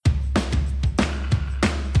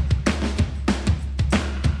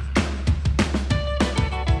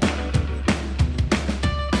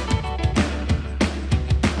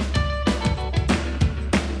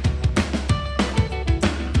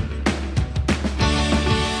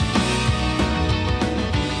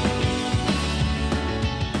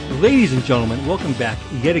Ladies and gentlemen, welcome back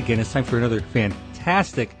yet again. It's time for another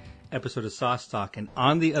fantastic episode of Sauce Talk. And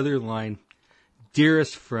on the other line,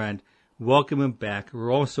 dearest friend, welcome him back.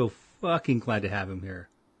 We're all so fucking glad to have him here.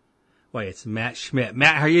 Why, it's Matt Schmidt.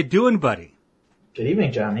 Matt, how you doing, buddy? Good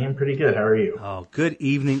evening, Johnny. I'm pretty good. How are you? Oh, good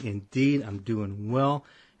evening indeed. I'm doing well,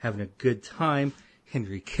 having a good time.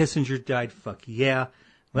 Henry Kissinger died. Fuck yeah.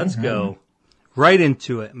 Let's go right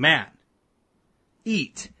into it. Matt,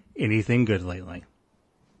 eat anything good lately?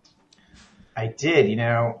 I did.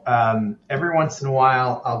 Every once in a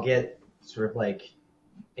while I'll get sort of like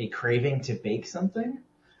a craving to bake something.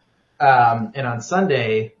 And on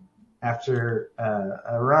Sunday, after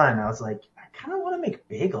a run, I was like, I kind of want to make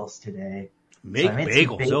bagels today. Make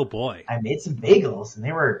bagels, oh boy. I made some bagels, and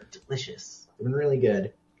they were delicious. They've been really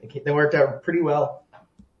good. They worked out pretty well.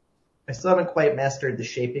 I still haven't quite mastered the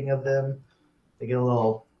shaping of them. They get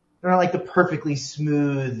they're not like the perfectly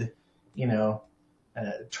smooth,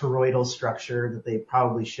 toroidal structure that they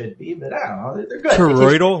probably should be, but I don't know. They're good.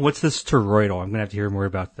 Toroidal? What's this toroidal? I'm going to have to hear more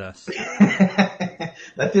about this.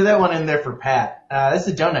 I threw that one in there for Pat. That's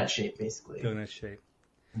a donut shape, basically. Donut shape.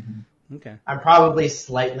 Mm-hmm. Okay. I'm probably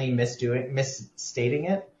slightly misstating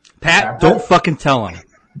it. Pat, don't fucking tell him.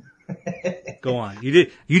 Go on. You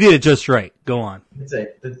did it just right. Go on.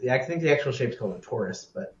 I think the actual shape's called a torus,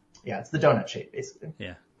 but yeah, it's the donut shape, basically.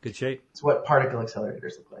 Yeah. Good shape. It's what particle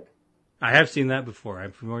accelerators look like. I have seen that before.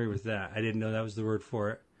 I'm familiar with that. I didn't know that was the word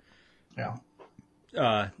for it.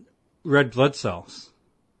 Yeah. Red blood cells.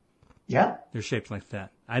 Yeah. They're shaped like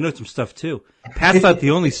that. I know some stuff too. Pat's not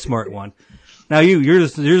the only smart one. Now you're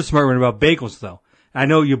the smart one about bagels though. I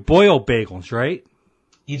know you boil bagels, right?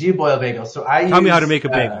 You do boil bagels. So Tell me how to make a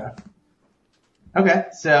bagel. Okay.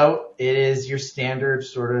 So it is your standard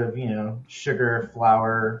sort of, sugar,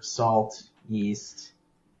 flour, salt, yeast.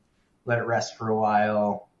 Let it rest for a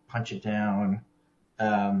while. Punch it down.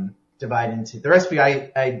 Divide into the recipe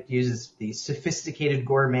I use is the Sophisticated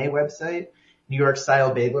Gourmet website. New York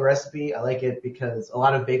style bagel recipe. I like it because a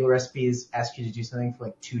lot of bagel recipes ask you to do something for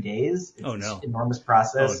like 2 days. It's an enormous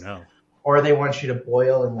process. Oh no. Or they want you to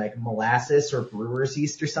boil in like molasses or brewer's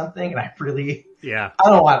yeast or something. And I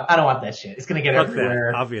don't want that shit. It's going to get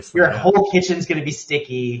everywhere. That, obviously. Your whole kitchen's going to be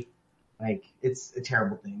sticky. Like, it's a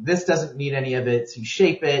terrible thing. This doesn't need any of it. So you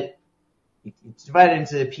shape it. You divide it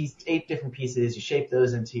into 8 different pieces. You shape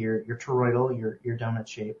those into your toroidal, your donut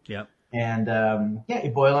shape. Yep. And, you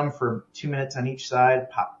boil them for 2 minutes on each side.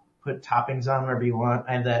 Put toppings on whatever you want.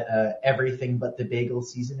 I have that, everything but the bagel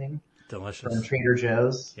seasoning. Delicious. From Trader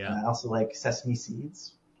Joe's. Yeah. I also like sesame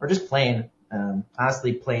seeds. Or just plain.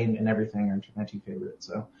 Honestly, plain and everything are my 2 favorites.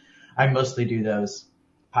 So I mostly do those.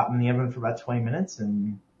 Pop them in the oven for about 20 minutes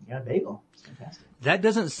and you got a bagel. It's fantastic. That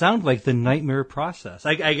doesn't sound like the nightmare process.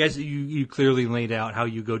 I guess you clearly laid out how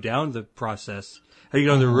you go down the process, how you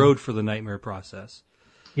go on the road for the nightmare process.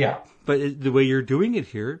 Yeah. But the way you're doing it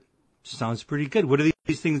here sounds pretty good. What are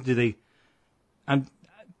these things?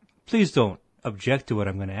 Please don't object to what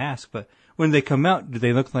I'm going to ask, but when they come out, do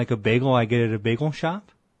they look like a bagel I get at a bagel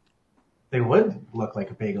shop? They would look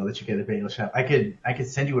like a bagel that you get at a bagel shop. I could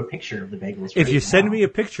send you a picture of the bagels. If you send me a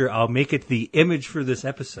picture, I'll make it the image for this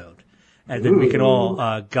episode. And then we can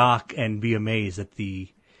all gawk and be amazed at the,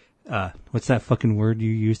 what's that fucking word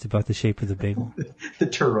you used about the shape of the bagel? The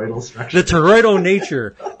toroidal structure. The toroidal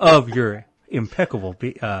nature of your impeccable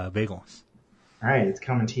bagels. All right, it's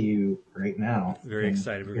coming to you right now. Very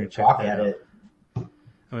excited. We're going to check talk that at out. it. I'm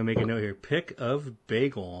going to make a note here. Pick of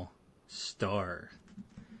bagel star.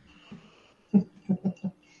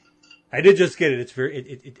 I did just get it. It's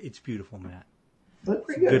it's beautiful, Matt. Look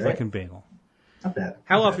pretty good, Good right? looking bagel. Not bad.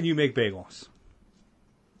 How often do you make bagels?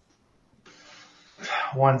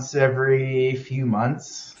 Once every few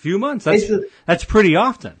months. Few months. That's pretty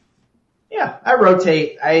often. Yeah, I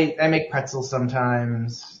rotate. I make pretzels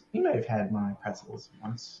sometimes. You might have had my pretzels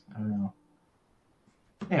once. I don't know.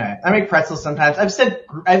 Anyway, I make pretzels sometimes.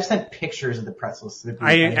 I've sent pictures of the pretzels. To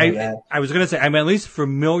I was going to say, I'm at least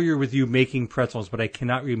familiar with you making pretzels, but I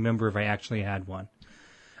cannot remember if I actually had one.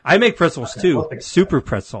 I make pretzels too. Super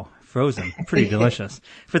pretzel. Frozen. Pretty delicious.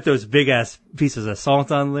 Put those big ass pieces of salt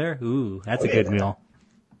on there. Ooh, that's a good meal.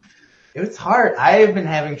 It's hard. I've been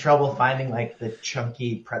having trouble finding like the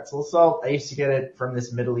chunky pretzel salt. I used to get it from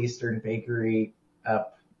this Middle Eastern bakery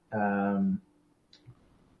up north.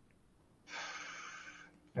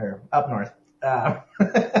 I'm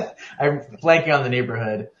blanking on the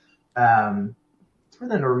neighborhood. It's where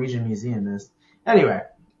the Norwegian Museum is. Anyway,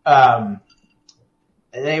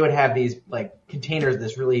 they would have these like containers,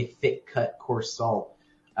 this really thick cut coarse salt.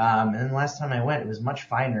 And then the last time I went, it was much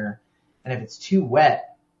finer. And if it's too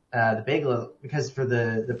wet, the bagel, because for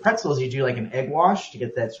the pretzels, you do like an egg wash to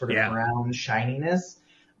get that sort of brown shininess.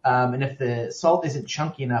 And if the salt isn't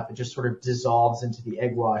chunky enough, it just sort of dissolves into the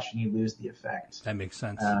egg wash and you lose the effect. That makes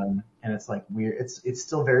sense. And it's like weird. It's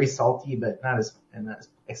still very salty, but not as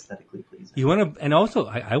aesthetically pleasing. You want to, and also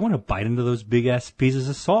I want to bite into those big ass pieces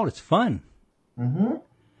of salt. It's fun. Mm-hmm.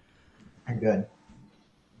 They're good.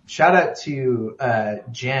 Shout out to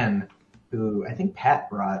Jen, who I think Pat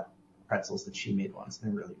brought pretzels that she made once.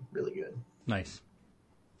 They're really, really good. Nice.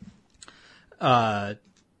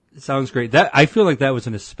 Sounds great. That I feel like that was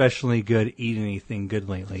an especially good eat anything good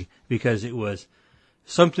lately because it was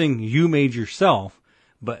something you made yourself,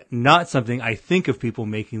 but not something I think of people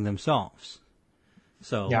making themselves.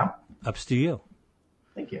 So, ups to you.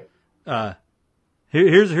 Thank you.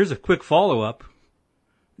 Here's a quick follow up.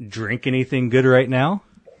 Drink anything good right now?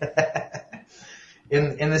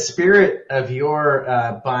 In the spirit of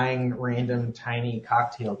your buying random tiny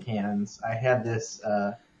cocktail cans, I had this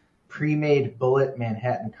pre-made Bullet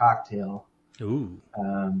Manhattan cocktail. Ooh.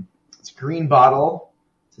 It's a green bottle.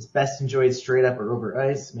 It says best enjoyed straight up or over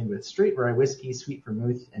ice, made with straight rye whiskey, sweet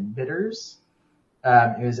vermouth, and bitters.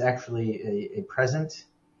 It was actually a present.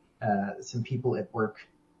 Some people at work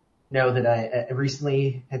know that I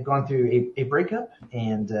recently had gone through a breakup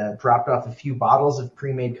and dropped off a few bottles of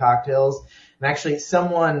pre-made cocktails. And actually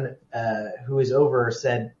someone who was over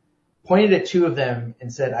pointed at two of them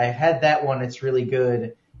and said, I had that one, it's really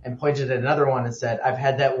good, and pointed at another one and said, I've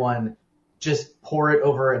had that one, just pour it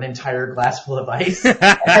over an entire glass full of ice.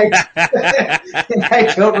 I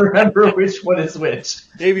don't remember which one is which.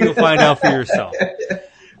 Maybe you'll find out for yourself.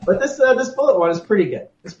 But this Bullet one is pretty good.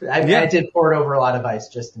 I did pour it over a lot of ice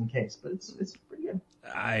just in case, but it's pretty good.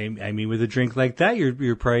 I mean, with a drink like that,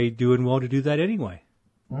 you're probably doing well to do that anyway.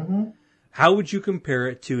 Mm-hmm. How would you compare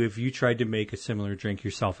it to if you tried to make a similar drink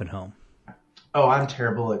yourself at home? Oh, I'm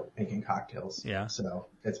terrible at making cocktails. Yeah. So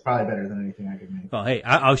it's probably better than anything I could make. Well, hey,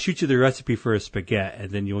 I'll shoot you the recipe for a spaghetti, and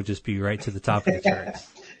then you'll just be right to the top of the charts.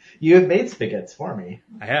 You have made spaghettis for me.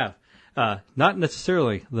 I have. Not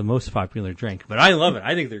necessarily the most popular drink, but I love it.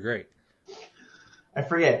 I think they're great. I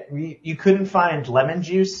forget. You couldn't find lemon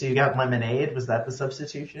juice, so you got lemonade. Was that the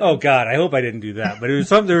substitution? Oh God, I hope I didn't do that. But there was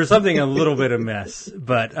something a little bit amiss.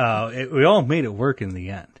 But we all made it work in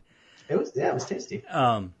the end. It was tasty.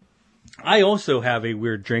 I also have a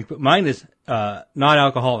weird drink, but mine is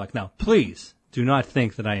non-alcoholic. Now, please do not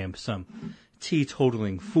think that I am some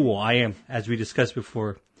teetotaling fool. I am, as we discussed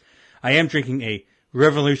before, I am drinking a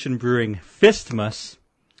Revolution Brewing Fistmas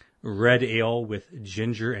red ale with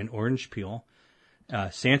ginger and orange peel.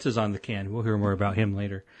 Santa's on the can. We'll hear more about him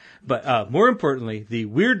later. But more importantly, the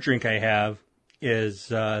weird drink I have is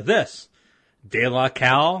this. De La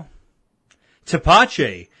Cal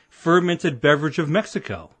Tepache, fermented beverage of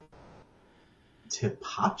Mexico.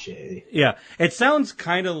 Tepache? Yeah. It sounds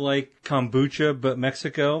kind of like kombucha, but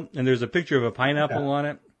Mexico. And there's a picture of a pineapple on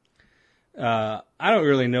it. I don't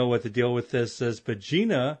really know what the deal with this is, but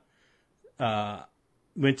Gina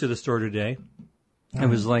went to the store today and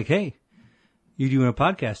was like, hey, you doing a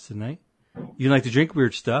podcast tonight? You like to drink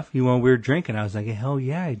weird stuff? You want a weird drink? And I was like, hell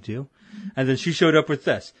yeah, I do. And then she showed up with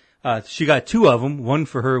this. She got two of them, one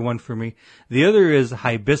for her, one for me. The other is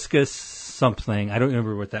hibiscus something. I don't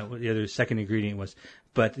remember what the other second ingredient was.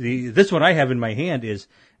 But this one I have in my hand is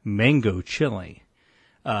mango chili.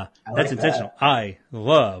 That's intentional. That. I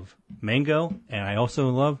love mango, and I also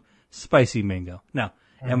love spicy mango. Now,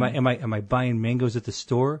 am I buying mangoes at the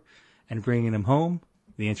store and bringing them home?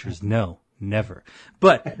 The answer is no, never.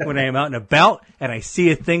 But when I am out and about and I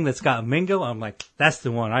see a thing that's got mango, I'm like, that's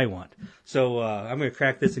the one I want. So I'm going to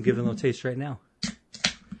crack this and give it a little taste right now.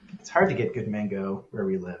 It's hard to get good mango where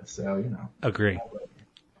we live, so you know. Agree.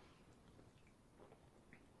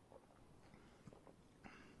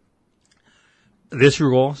 This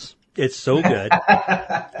rules. It's so good.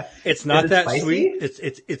 It's not that spicy? sweet.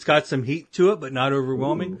 It's got some heat to it, but not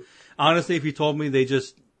overwhelming. Ooh. Honestly, if you told me they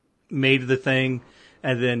just made the thing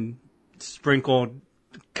and then sprinkled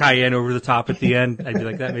cayenne over the top at the end, I'd be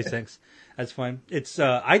like, that makes sense. That's fine. It's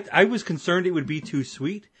I was concerned it would be too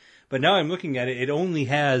sweet, but now I'm looking at it. It only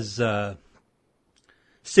has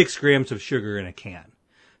 6 grams of sugar in a can,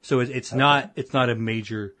 so it's not a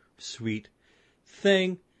major sweet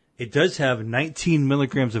thing. It does have 19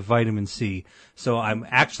 milligrams of vitamin C, so I'm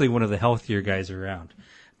actually one of the healthier guys around.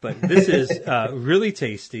 But this is really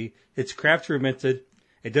tasty. It's craft fermented.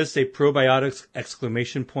 It does say probiotics !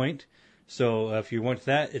 So if you want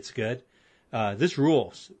that, it's good. This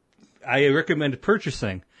rules. I recommend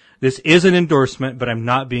purchasing. This is an endorsement, but I'm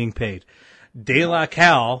not being paid. De La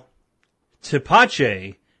Cal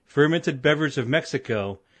Tepache, fermented beverage of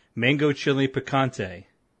Mexico, mango chili picante.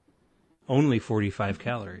 Only 45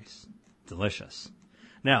 calories. Delicious.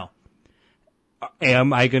 Now,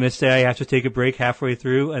 am I going to say I have to take a break halfway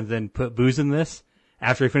through and then put booze in this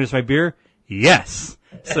after I finish my beer? Yes.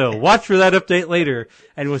 So watch for that update later,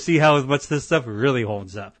 and we'll see how much this stuff really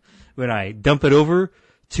holds up when I dump it over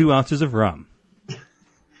 2 ounces of rum.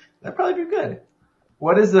 That'd probably be good.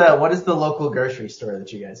 What is the local grocery store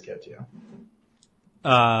that you guys go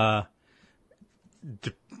to?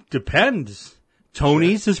 Depends.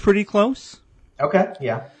 Tony's is pretty close. Okay,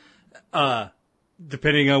 yeah.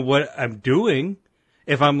 Depending on what I'm doing.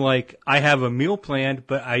 If I'm like, I have a meal planned,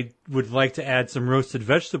 but I would like to add some roasted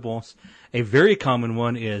vegetables, a very common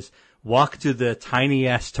one is walk to the tiny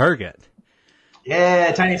ass Target.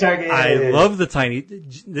 Yeah, tiny Target. I love the tiny.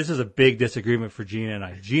 This is a big disagreement for Gina and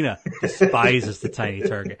I. Gina despises the tiny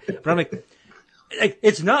Target, but I'm like,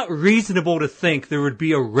 it's not reasonable to think there would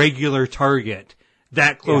be a regular Target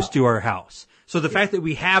that close to our house. So the fact that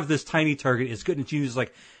we have this tiny Target is good. And Gina's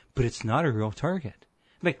like, but it's not a real Target.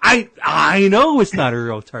 I'm like, I know it's not a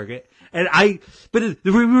real Target, but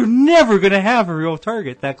we were never going to have a real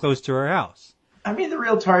Target that close to our house. I mean, the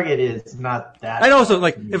real Target is not that. And also,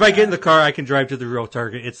 like, if I get in the car, I can drive to the real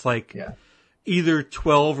Target. It's like either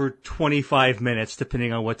 12 or 25 minutes,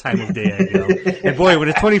 depending on what time of day I go. And boy, when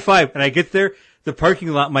it's 25 and I get there, the parking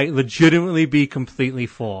lot might legitimately be completely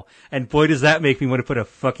full. And boy, does that make me want to put a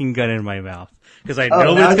fucking gun in my mouth. Because I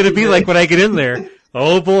know what it's going to be like when I get in there.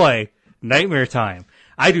 Oh boy, nightmare time.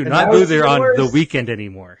 I do not go there on the weekend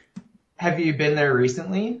anymore. Have you been there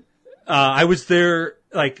recently? I was there,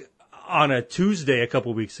 like, on a Tuesday a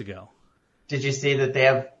couple weeks ago. Did you see that they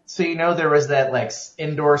have, so there was that like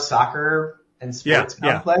indoor soccer and sports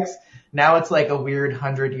complex. Now it's like a weird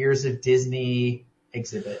 100 years of Disney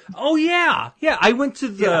exhibit. Oh yeah. Yeah. I went to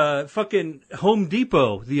the fucking Home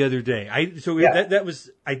Depot the other day. That was,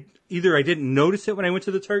 either I didn't notice it when I went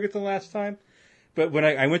to the Target the last time, but when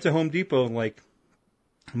I went to Home Depot like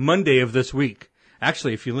Monday of this week,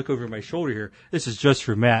 actually, if you look over my shoulder here, this is just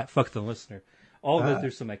for Matt. Fuck the listener. All of it,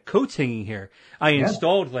 there's some like coats hanging here. I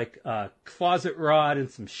installed like a closet rod and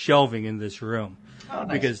some shelving in this room. Oh,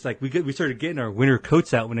 nice. Because like we started getting our winter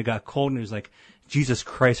coats out when it got cold, and it was like, Jesus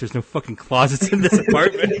Christ, there's no fucking closets in this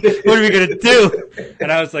apartment. What are we gonna do?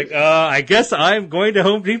 And I was like, I guess I'm going to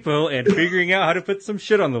Home Depot and figuring out how to put some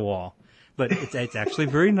shit on the wall. But it's actually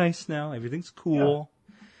very nice now. Everything's cool. Yeah.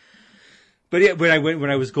 But yeah, when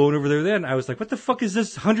I was going over there then, I was like, what the fuck is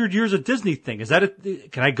this 100 years of Disney thing? Is that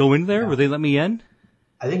can I go in there? Will they let me in?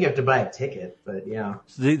 I think you have to buy a ticket, but yeah.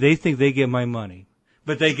 So they think they get my money,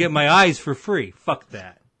 but they get my eyes for free. Fuck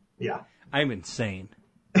that. Yeah. I'm insane.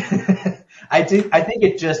 I think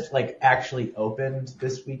it just like actually opened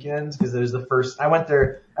this weekend because it was the first, I went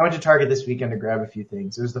to Target this weekend to grab a few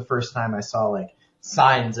things. It was the first time I saw like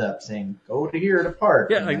signs up saying, go to here to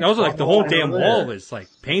park. Yeah, like also like the whole damn wall is like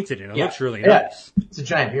painted and it looks really nice. It's a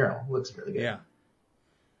giant mural. It looks really good. Yeah.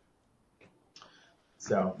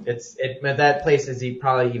 So that place is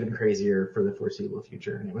probably even crazier for the foreseeable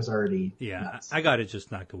future, and it was already nuts. I gotta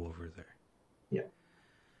just not go over there.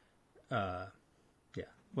 Yeah.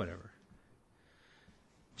 Whatever.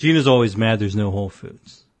 Gina's always mad there's no Whole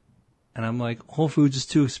Foods. And I'm like, Whole Foods is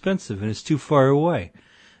too expensive and it's too far away.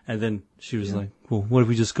 And then she was like, well, what if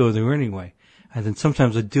we just go there anyway? And then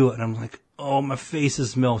sometimes I do it and I'm like, oh, my face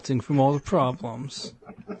is melting from all the problems.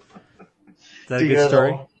 Is that a good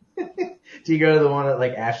story? Do you go to the one at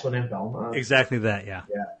like Ashland and Belmont? Exactly that, yeah.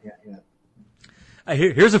 Yeah.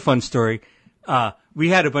 Here's a fun story. We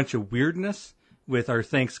had a bunch of weirdness with our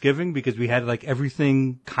Thanksgiving because we had like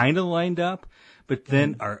everything kind of lined up, but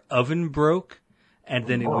then our oven broke, and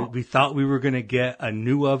then we thought we were going to get a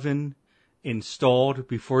new oven installed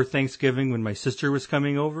before Thanksgiving when my sister was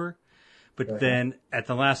coming over, but then at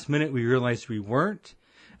the last minute we realized we weren't,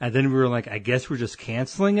 and then we were like, I guess we're just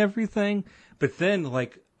canceling everything. But then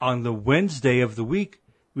like on the Wednesday of the week,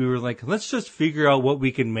 we were like, let's just figure out what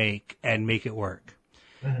we can make and make it work.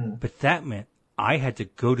 Mm-hmm. But that meant I had to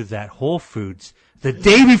go to that Whole Foods the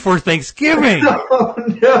day before Thanksgiving. Oh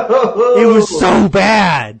no! It was so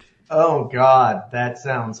bad. Oh God, that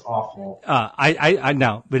sounds awful. I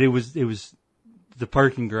know, but it was the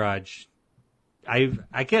parking garage.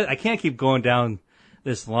 I can't keep going down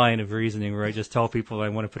this line of reasoning where I just tell people I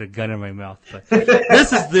want to put a gun in my mouth. But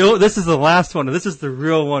this is the last one. This is the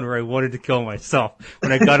real one where I wanted to kill myself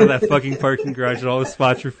when I got in that fucking parking garage and all the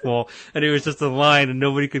spots were full and it was just a line and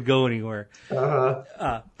nobody could go anywhere.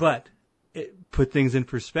 But it put things in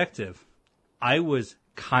perspective. I was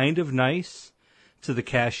kind of nice to the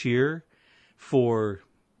cashier for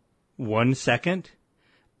 1 second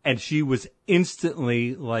and she was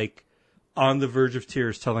instantly like on the verge of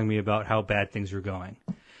tears telling me about how bad things were going.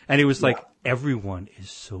 And it was like, everyone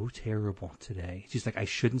is so terrible today. She's like, I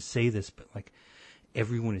shouldn't say this, but like,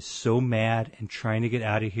 everyone is so mad and trying to get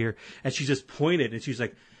out of here. And she just pointed and she's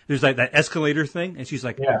like, there's like that escalator thing. And she's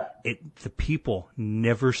like, the people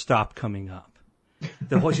never stop coming up.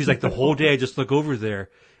 She's like, the whole day I just look over there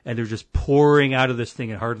and they're just pouring out of this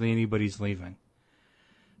thing and hardly anybody's leaving.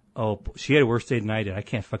 Oh, she had a worse day than I did. I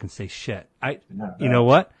can't fucking say shit. You know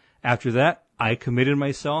what? After that, I committed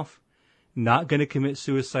myself not going to commit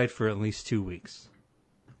suicide for at least 2 weeks.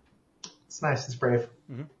 It's nice. It's brave.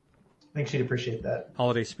 Mm-hmm. I think she'd appreciate that.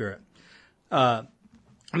 Holiday spirit. Matt,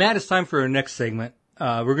 it's time for our next segment.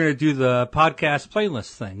 We're going to do the podcast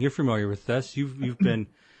playlist thing. You're familiar with this. You've been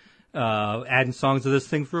adding songs to this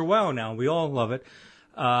thing for a while now. We all love it.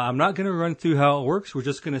 I'm not going to run through how it works. We're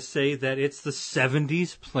just going to say that it's the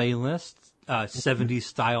 70s playlist, 70s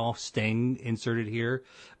style Sting inserted here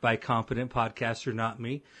by a competent podcaster, not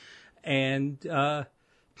me. And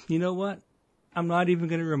you know what? I'm not even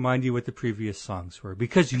going to remind you what the previous songs were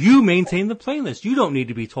because you maintain the playlist. You don't need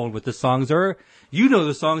to be told what the songs are. You know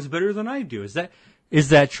the songs better than I do. Is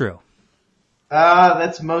that true?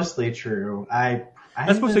 That's mostly true.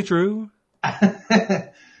 That's mostly true.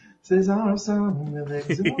 Says our song of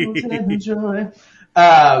exalted joy.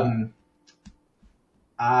 I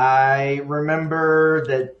remember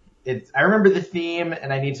the theme,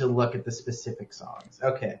 and I need to look at the specific songs.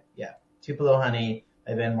 Okay, yeah. Tupelo Honey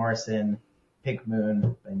by Van Morrison, Pink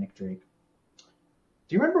Moon by Nick Drake.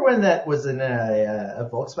 Do you remember when that was in a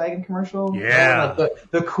Volkswagen commercial? Yeah.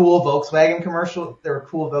 Like the cool Volkswagen commercial. There were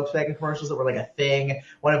cool Volkswagen commercials that were like a thing.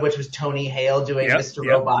 One of which was Tony Hale doing Mr.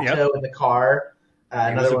 Roboto in the car.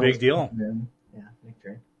 Another one was a big deal. Yeah, Nick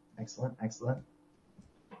Drake. Excellent.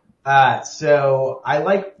 So I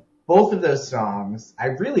like both of those songs. I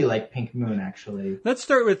really like Pink Moon, actually. Let's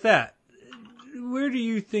start with that. Where do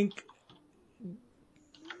you think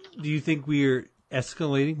we're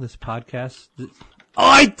escalating this podcast? Oh,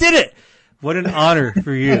 I did it! What an honor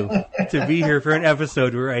for you to be here for an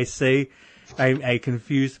episode where I say I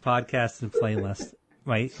confuse podcast and playlist.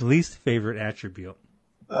 My least favorite attribute.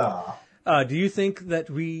 Do you think that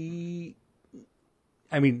where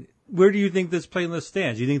do you think this playlist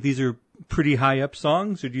stands? Do you think these are pretty high up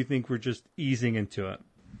songs, or do you think we're just easing into it?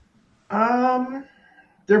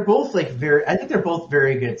 They're both I think they're both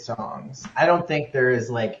very good songs. I don't think there is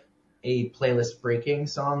like a playlist breaking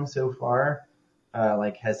song so far,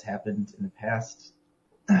 like has happened in the past,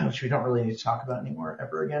 which we don't really need to talk about anymore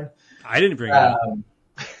ever again. I didn't bring it up.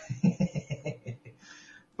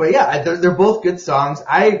 But yeah, they're both good songs.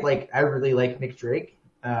 I really like Nick Drake.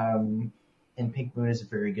 And Pink Moon is a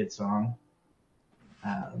very good song.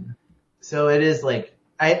 So it is like,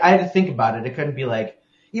 I had to think about it. It couldn't be like,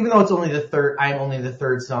 even though it's only I'm only the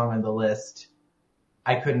third song on the list,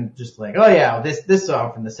 I couldn't just like, oh yeah, this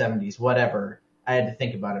song from the 70s, whatever. I had to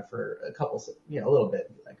think about it for a little bit.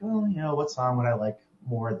 Be like, oh, what song would I like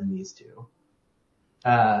more than these two?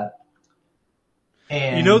 And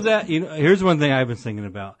here's one thing I've been thinking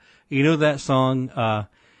about. You know that song,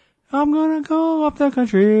 I'm gonna go up the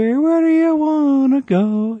country, where do you wanna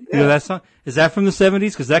go? You know that song? Is that from the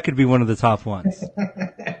 70s? Cause that could be one of the top ones.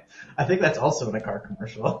 I think that's also in a car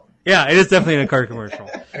commercial. Yeah, it is definitely in a car commercial.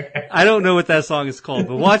 Okay. I don't know what that song is called,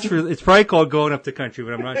 but it's probably called Going Up the Country,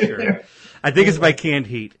 but I'm not sure. I think it's by Canned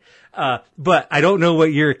Heat. But I don't know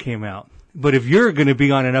what year it came out. But if you're gonna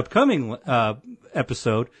be on an upcoming,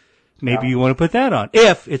 episode, maybe you want to put that on.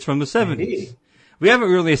 If it's from the 70s. Indeed. We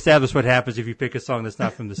haven't really established what happens if you pick a song that's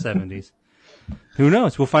not from the 70s. Who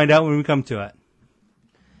knows? We'll find out when we come to it.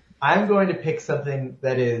 I'm going to pick something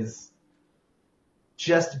that is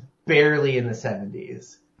just barely in the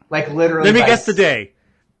 70s. Like literally. Let me guess the day.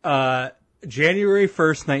 January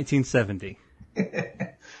 1st, 1970.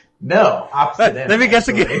 No, opposite end. Let me guess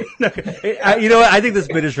again. You know what? I think this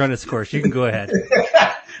bit has run its course. You can go ahead.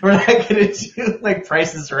 We're not going to do like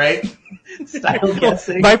Price is Right style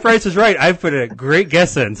guessing. My Price is Right. I've put a great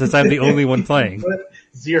guess in since I'm the only one playing. Put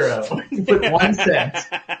 0. Put 1 cent.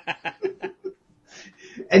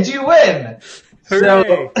 And you win. Hooray.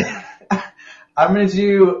 So I'm going to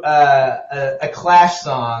do a Clash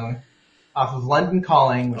song off of London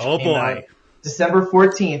Calling, which came out December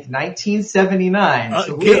 14th, 1979.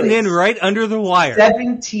 So getting in right under the wire.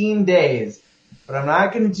 17 days. But I'm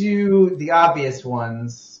not going to do the obvious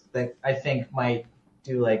ones that I think might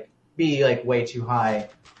be way too high.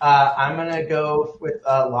 I'm going to go with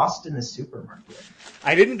Lost in the Supermarket.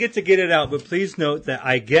 I didn't get to get it out, but please note that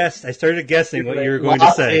I started guessing what you were going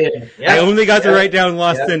to say. Yep. I only got to write down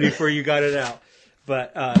Lost In before you got it out.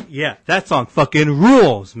 But, that song fucking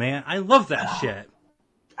rules, man. I love that shit.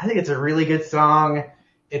 I think it's a really good song.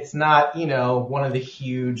 it's not, you know, one of the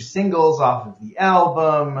huge singles off of the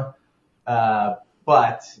album,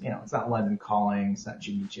 but, you know, it's not London Calling, it's not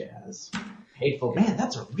Jimmy Jazz. Hateful, man,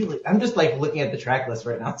 that's a really, I'm just like looking at the track list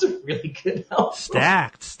right now, it's a really good album.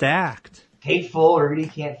 Stacked. Hateful, Rudy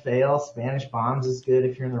Can't Fail, Spanish Bombs is good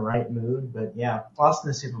if you're in the right mood, but yeah, Lost in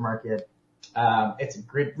the Supermarket, it's a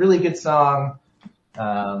great, really good song.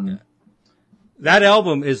 That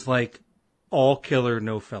album is like all killer,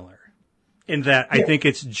 no filler. In that, I think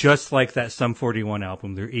it's just like that Sum 41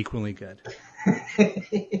 album. They're equally good.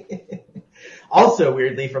 Also,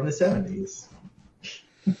 weirdly, from the 70s.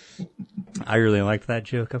 I really liked that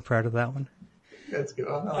joke. I'm proud of that one. That's good.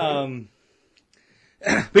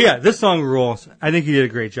 But yeah, this song rules. I think you did a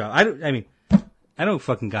great job. I don't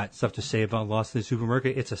fucking got stuff to say about Lost in the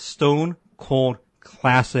Supermarket. It's a stone cold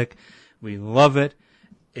classic. We love it.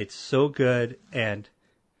 It's so good. And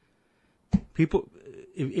people,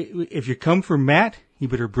 if you come for Matt, you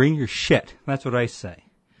better bring your shit. That's what I say.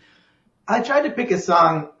 I tried to pick a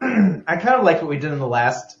song. I kind of like what we did in the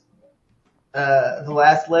last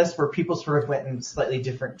list, where people sort of went in slightly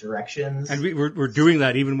different directions. And we're doing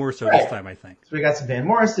that even more so this time, I think. So we got some Van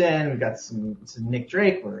Morrison, we got some Nick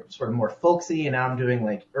Drake, we're sort of more folksy, and now I'm doing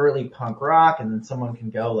like early punk rock, and then someone can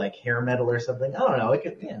go like hair metal or something. I don't know. It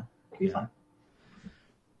could, be fun.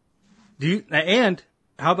 And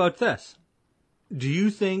how about this? Do you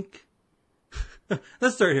think?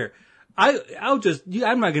 Let's start here. I'm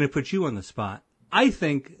not going to put you on the spot. I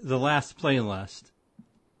think the last playlist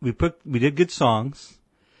we did good songs,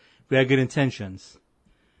 we had good intentions.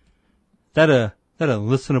 That a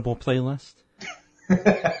listenable playlist?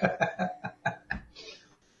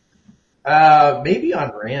 Maybe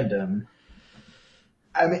on random.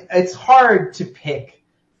 I mean, it's hard to pick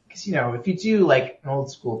because, you know, if you do like an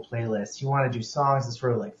old school playlist, you want to do songs that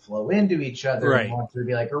sort of like flow into each other. Right. You want there to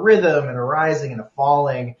be like a rhythm and a rising and a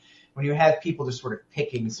falling. When you have people just sort of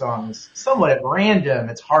picking songs somewhat at random,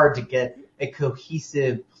 it's hard to get a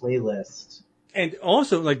cohesive playlist. And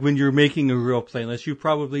also, like, when you're making a real playlist, you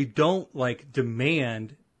probably don't, like,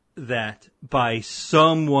 demand that by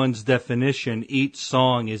someone's definition, each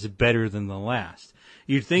song is better than the last.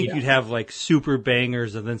 You'd think you'd have, like, super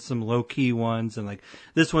bangers and then some low-key ones, and, like,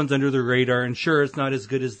 this one's under the radar, and sure, it's not as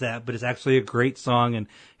good as that, but it's actually a great song, and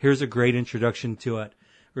here's a great introduction to it.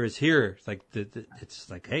 Whereas here, it's like, it's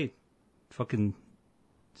like, hey, fucking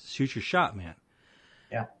shoot your shot, man.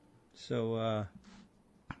 Yeah. So,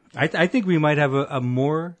 I think we might have a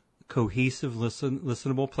more cohesive,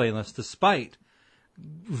 listenable playlist, despite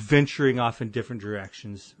venturing off in different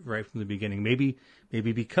directions right from the beginning. Maybe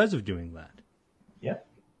because of doing that. Yeah.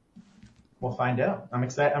 We'll find out. I'm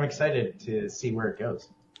excited to see where it goes.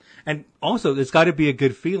 And also, it's got to be a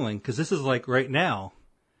good feeling, because this is like right now,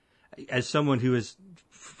 as someone who has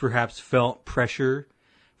perhaps felt pressure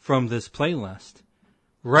from this playlist,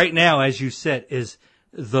 right now, as you said, is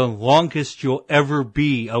the longest you'll ever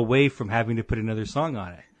be away from having to put another song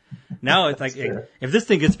on it. Now it's like, if this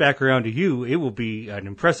thing gets back around to you, it will be an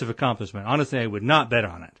impressive accomplishment. Honestly, I would not bet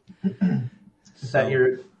on it. Is that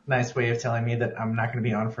your nice way of telling me that I'm not going to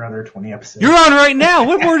be on for another 20 episodes? You're on right now.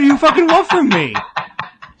 What more do you fucking want from me?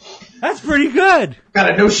 That's pretty good.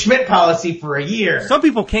 Got a no Schmidt policy for a year. Some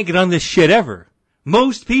people can't get on this shit ever.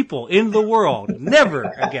 Most people in the world, never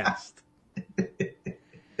a guest.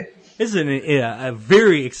 This is a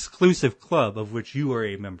very exclusive club of which you are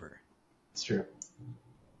a member. It's true.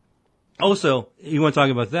 Also, you want to talk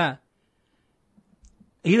about that?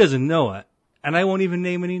 He doesn't know it, and I won't even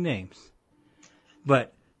name any names.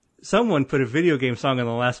 But someone put a video game song on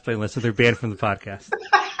the last playlist, so they're banned from the podcast.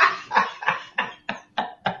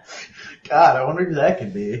 God, I wonder who that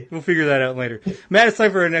could be. We'll figure that out later. Matt, it's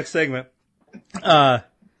time for our next segment.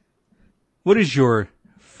 What is your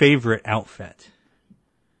favorite outfit?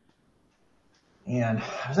 And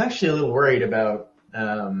I was actually a little worried about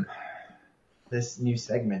this new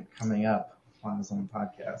segment coming up on this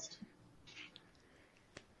podcast.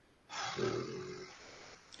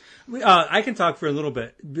 I can talk for a little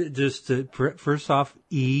bit, just to first off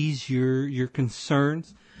ease your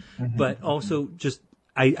concerns, but also just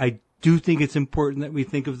I do think it's important that we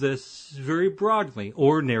think of this very broadly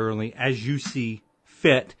or narrowly as you see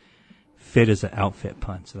fit. Fit is an outfit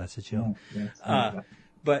pun, so that's a joke.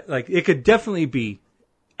 But like it could definitely be,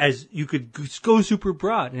 as you could go super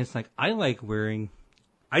broad, and it's like I like wearing,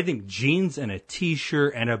 I think jeans and a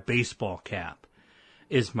t-shirt and a baseball cap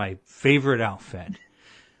is my favorite outfit.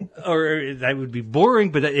 Or that would be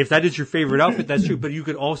boring, but if that is your favorite outfit, that's true. But you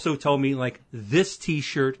could also tell me like this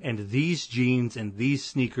t-shirt and these jeans and these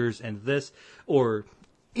sneakers and this, or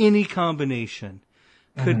any combination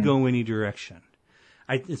could go any direction.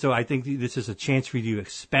 So I think this is a chance for you to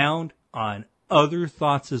expound on other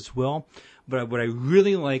thoughts as well. But what I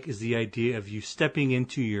really like is the idea of you stepping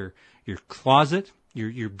into your closet,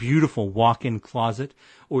 your beautiful walk-in closet,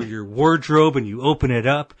 or your wardrobe and you open it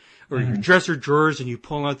up, or your dresser drawers and you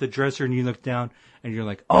pull out the dresser and you look down and you're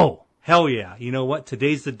like, oh, hell yeah. You know what?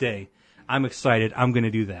 Today's the day. I'm excited. I'm going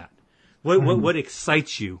to do that. What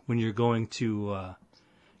excites you when you're going to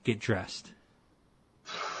get dressed?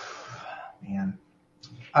 Man.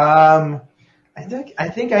 I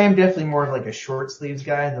think I am definitely more of like a short sleeves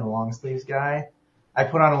guy than a long sleeves guy. I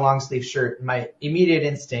put on a long sleeve shirt and my immediate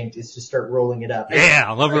instinct is to start rolling it up. Yeah,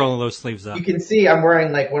 I love rolling those sleeves up. You can see I'm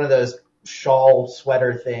wearing like one of those shawl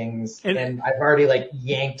sweater things and I've already like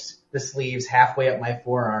yanked the sleeves halfway up my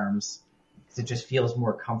forearms because it just feels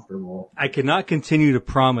more comfortable. I cannot continue to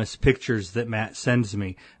promise pictures that Matt sends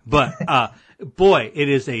me, but boy, it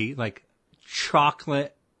is a like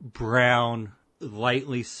chocolate brown,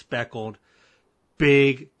 lightly speckled,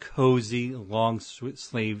 big, cozy, long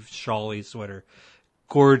sleeve shawly sweater.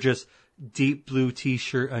 Gorgeous, deep blue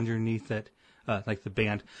t-shirt underneath it, like the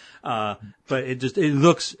band. But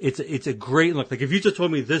it's a great look. Like if you just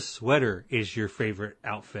told me this sweater is your favorite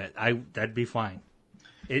outfit, that'd be fine.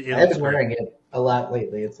 I've been wearing it a lot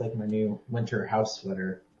lately. It's like my new winter house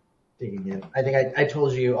sweater. Digging it. I think I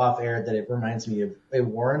told you off air that it reminds me of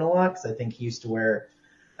Warren a lot because I think he used to wear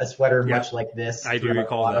a sweater much like this. I do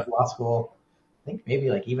recall that. Of law school. I think maybe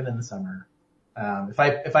like even in the summer. If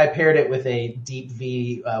I paired it with a deep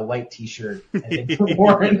V white T-shirt, I think the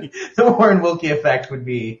Warren Wilkie effect would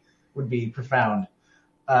be profound.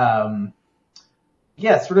 Sort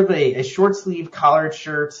of a short sleeve collared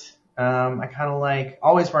shirt. I kind of like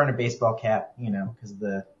always wearing a baseball cap, because of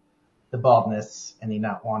the baldness and the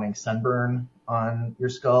not wanting sunburn on your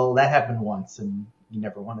skull. That happened once, and you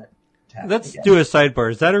never want it. Let's do a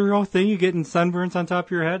sidebar. Is that a real thing? You getting sunburns on top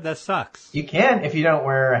of your head? That sucks. You can if you don't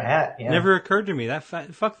wear a hat. Yeah. Never occurred to me.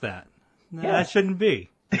 Fuck that. No, that shouldn't be.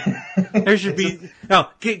 There should be. No,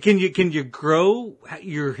 can you grow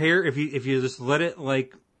your hair if you just let it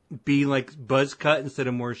like be like buzz cut instead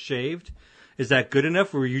of more shaved? Is that good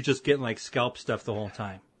enough, or are you just getting like scalp stuff the whole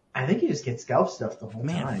time? I think you just get scalp stuff the whole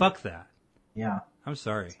time. Man, fuck that. Yeah. I'm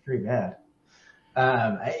sorry. It's pretty bad.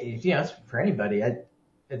 It's for anybody.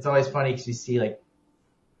 It's always funny because you see like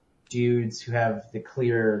dudes who have the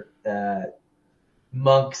clear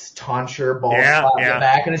monk's tonsure bald spot in the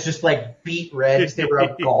back, and it's just like beet red because they were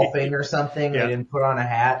up golfing or something. Yeah. They didn't put on a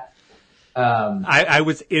hat. I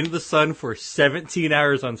was in the sun for 17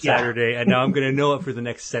 hours on Saturday, and now I'm going to know it for the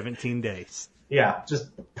next 17 days. Yeah, just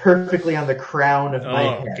perfectly on the crown of my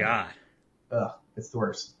head. Oh, God. Ugh, it's the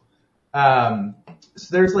worst. So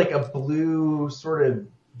there's like a blue sort of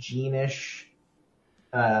jeanish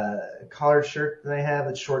collared shirt that I have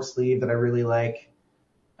that's short sleeve that I really like.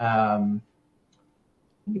 You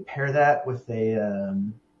pair that with a, I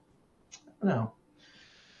don't know,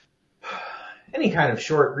 any kind of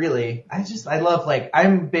short really. I love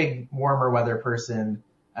I'm a big warmer weather person.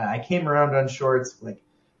 I came around on shorts, like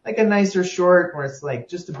a nicer short where it's like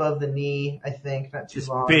just above the knee, I think, not too just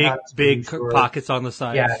long. Big pockets on the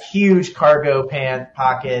sides. Yeah, huge cargo pant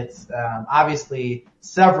pockets. Obviously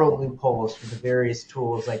several loopholes for the various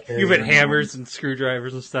tools I carry. You've got hammers and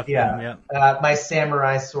screwdrivers and stuff. Yeah. My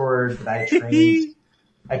samurai sword that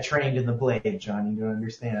I trained in the blade, John, you don't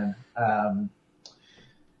understand. I'm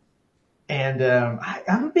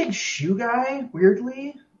a big shoe guy,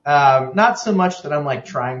 weirdly. Not so much that I'm like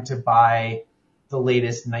trying to buy the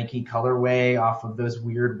latest Nike colorway off of those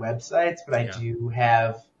weird websites, but I do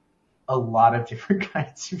have a lot of different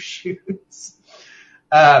kinds of shoes.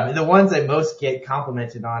 The ones I most get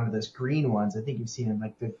complimented on are those green ones. I think you've seen them,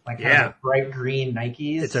 kind of bright green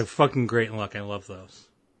Nikes. It's a fucking great look. I love those.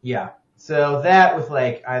 Yeah. So that with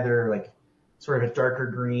either sort of a darker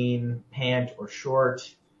green pant or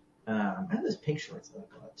short. I have those pink shorts that I like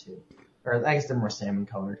a lot too. Or I guess they're more salmon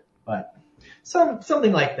colored, but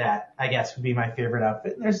something like that, I guess, would be my favorite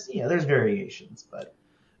outfit. And there's variations, but.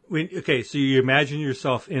 So you imagine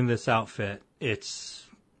yourself in this outfit. It's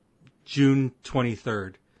June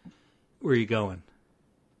 23rd. Where are you going?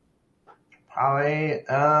 Probably,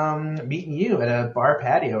 meeting you at a bar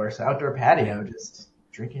patio or outdoor patio, just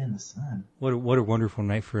drinking in the sun. What a wonderful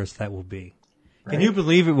night for us that will be. Right? Can you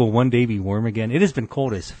believe it will one day be warm again? It has been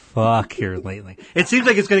cold as fuck here lately. It seems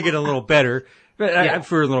like it's going to get a little better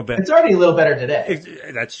for a little bit. It's already a little better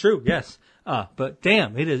today. That's true, yes. But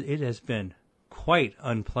damn, it has been quite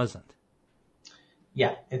unpleasant.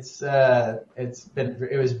 Yeah, it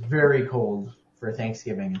was very cold for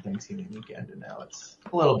Thanksgiving and Thanksgiving weekend, and now it's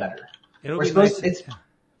a little better.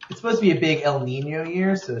 It's It's supposed to be a big El Nino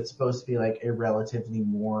year, so it's supposed to be like a relatively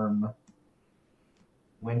warm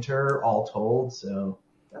winter, all told. So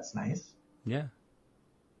that's nice. Yeah.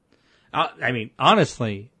 I mean,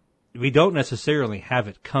 honestly, we don't necessarily have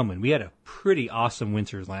it coming. We had a pretty awesome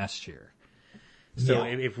winter last year. So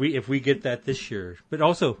Yeah. if we get that this year, but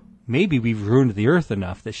also maybe we've ruined the earth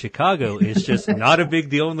enough that Chicago is just not a big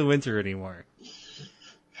deal in the winter anymore.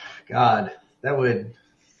 God, that would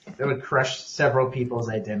crush several people's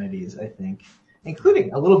identities, I think,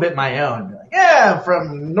 including a little bit my own. Like, yeah, I'm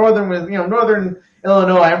from northern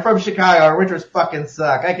Illinois. I'm from Chicago. Our winters fucking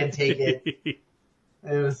suck. I can take it.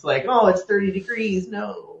 And it was like, oh, it's 30 degrees.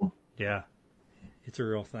 No. Yeah, it's a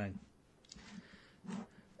real thing.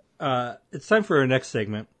 It's time for our next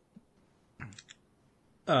segment.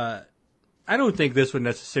 I don't think this one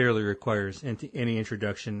necessarily requires any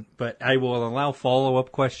introduction, but I will allow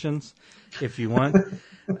follow-up questions if you want.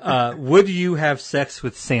 Would you have sex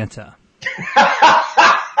with Santa?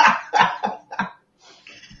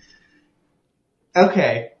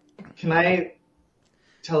 Okay. Can I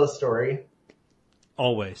tell a story?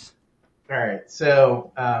 Always. All right.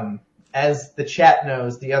 So, as the chat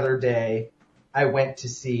knows, the other day I went to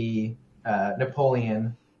see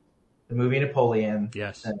Napoleon, the movie Napoleon.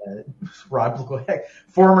 Yes. Rod Blagojevich,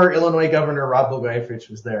 former Illinois Governor Rod Blagojevich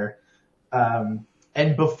was there.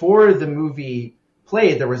 And before the movie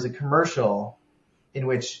played, there was a commercial in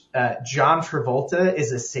which John Travolta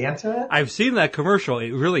is a Santa. I've seen that commercial.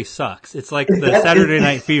 It really sucks. It's like the Saturday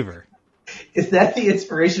Night Fever. Is that the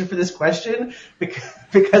inspiration for this question?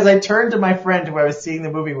 Because I turned to my friend who I was seeing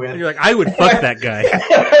the movie with. And you're like, I would fuck that guy.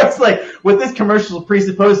 I was like, what this commercial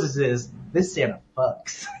presupposes is this Santa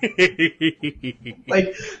fucks.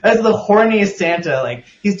 Like, that's the horniest Santa. Like,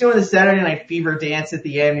 he's doing the Saturday Night Fever dance at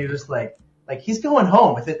the end. You're just like he's going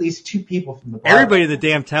home with at least 2 people from the bar. Everybody in the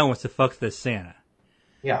damn town wants to fuck this Santa.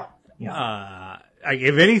 Yeah.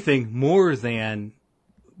 If anything, more than,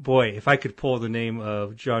 boy, if I could pull the name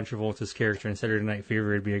of John Travolta's character in Saturday Night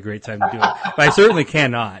Fever, it'd be a great time to do it. But I certainly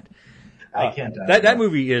cannot. I can't. That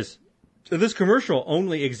movie is, so this commercial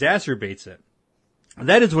only exacerbates it.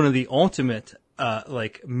 That is one of the ultimate,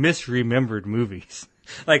 misremembered movies.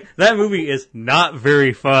 Like, that movie is not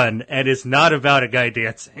very fun, and it's not about a guy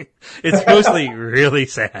dancing. It's mostly really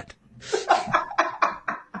sad.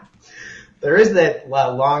 There is that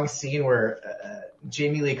long scene where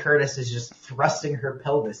Jamie Lee Curtis is just thrusting her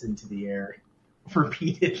pelvis into the air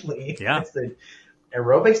repeatedly. Yeah. It's the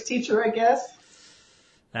aerobics teacher, I guess.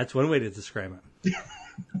 That's one way to describe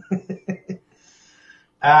it.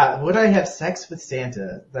 Would I have sex with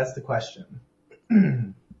Santa? That's the question.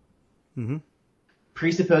 Mm-hmm.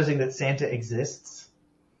 Presupposing that Santa exists.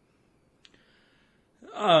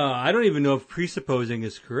 I don't even know if presupposing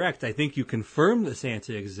is correct. I think you confirm that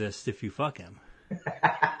Santa exists if you fuck him.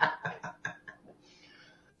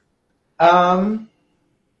 Man.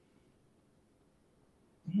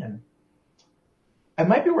 It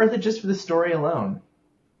might be worth it just for the story alone.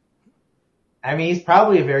 I mean, he's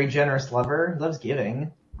probably a very generous lover. He loves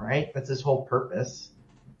giving, right? That's his whole purpose.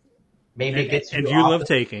 Maybe it gets you and you love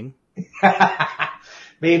taking.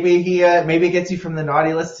 Maybe it gets you from the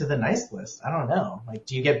naughty list to the nice list. I don't know. Like,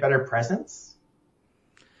 do you get better presents?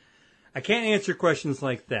 I can't answer questions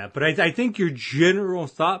like that, but I think your general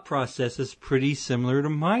thought process is pretty similar to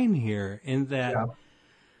mine here in that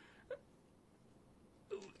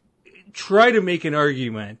try to make an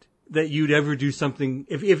argument that you'd ever do something.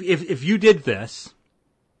 If you did this,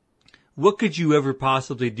 what could you ever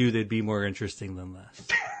possibly do that'd be more interesting than this?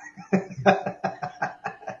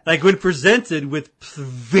 Like, when presented with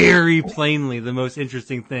very plainly the most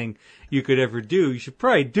interesting thing you could ever do, you should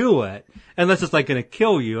probably do it. Unless it's, like, gonna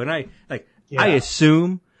kill you. And I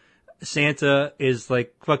assume Santa is,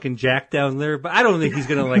 like, fucking Jack down there, but I don't think he's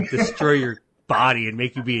gonna, like, destroy your body and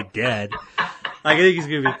make you be dead. Like, I think he's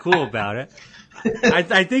gonna be cool about it.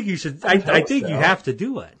 I think you should, I think you have to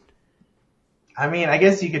do it. I mean, I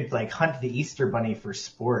guess you could, like, hunt the Easter Bunny for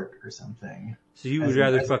sport or something. So you would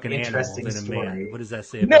rather fuck an animal than a man. What does that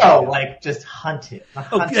say about No, you? like, just hunt it.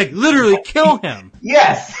 Like, literally kill him.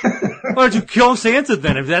 Yes. Why don't you kill Santa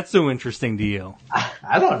then, if that's so interesting to you?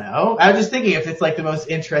 I don't know. I was just thinking if it's, like, the most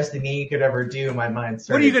interesting thing you could ever do, my mind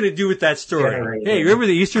started. What are you going to do with that story? generating. Hey, remember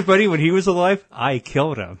the Easter Bunny when he was alive? I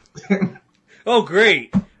killed him. Oh,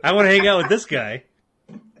 great. I want to hang out with this guy.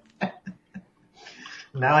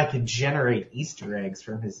 Now I can generate Easter eggs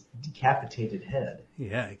from his decapitated head.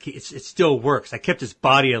 Yeah, it still works. I kept his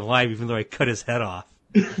body alive even though I cut his head off.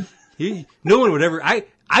 No one would ever, I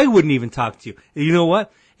wouldn't even talk to you. You know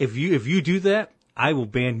what? If you do that, I will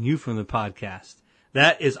ban you from the podcast.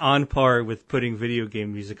 That is on par with putting video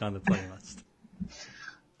game music on the playlist.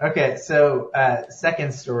 Okay, so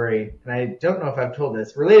second story, and I don't know if I've told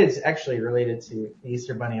this, actually related to the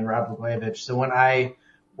Easter Bunny and Rob Blagojevich. So when I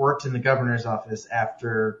worked in the governor's office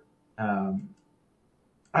after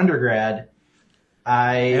undergrad,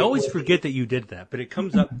 I always forget that you did that, but it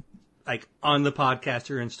comes up like on the podcast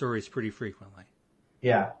or in stories pretty frequently.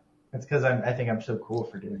 Yeah, that's because I think I'm so cool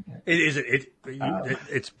for doing it.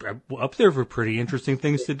 It's up there for pretty interesting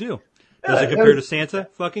things to do. Does it compare to Santa?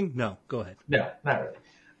 Fucking no. Go ahead. No, not really.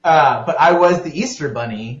 But I was the Easter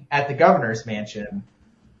Bunny at the governor's mansion.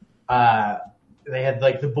 They had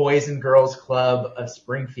like the Boys and Girls Club of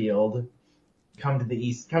Springfield come to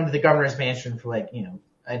the governor's mansion for like, you know,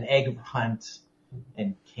 an egg hunt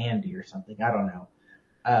and candy or something. I don't know.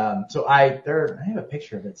 So I have a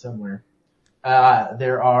picture of it somewhere.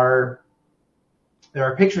 There are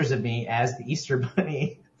pictures of me as the Easter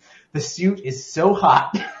Bunny. The suit is so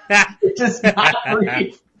hot. It does not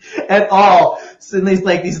breathe at all. So these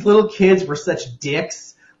little kids were such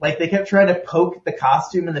dicks. Like they kept trying to poke the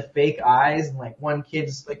costume in the fake eyes, and like one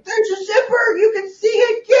kid's like, "There's a zipper, you can see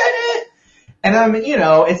it, get it." And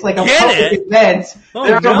it's like a public event.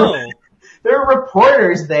 Oh no. There are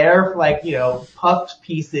reporters there for like, puffed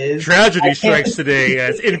pieces. Tragedy strikes today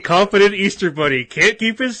as incompetent Easter Bunny can't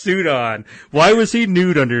keep his suit on. Why was he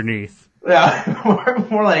nude underneath? Yeah,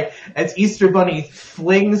 more like as Easter Bunny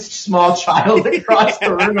flings small child across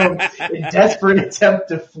the room in desperate attempt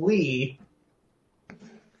to flee.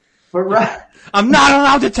 But I'm not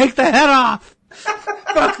allowed to take the head off.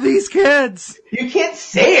 Fuck these kids. You can't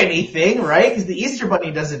say anything, right? Because the Easter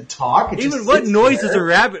Bunny doesn't talk. Even what noise does a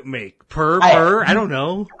rabbit make? Purr, purr? I don't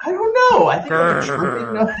know. I don't know. I think I'm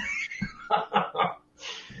chirping noise.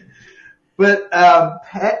 But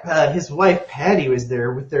his wife Patty was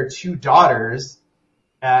there with their two daughters,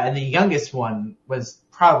 and the youngest one was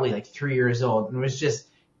probably like 3 years old and was just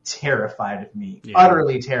terrified of me,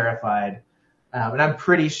 utterly terrified. And I'm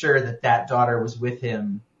pretty sure that daughter was with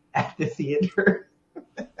him at the theater.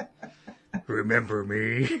 Remember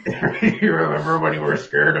me? You remember when you were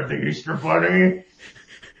scared of the Easter Bunny?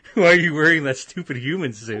 Why are you wearing that stupid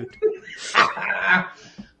human suit?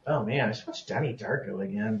 Oh man, I should watch Johnny Darko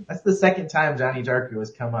again. That's the second time Johnny Darko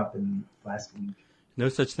has come up in last week. No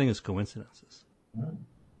such thing as coincidences.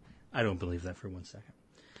 I don't believe that for 1 second.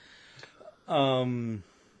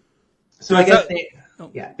 So I guess the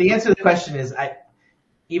answer to the question is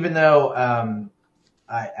even though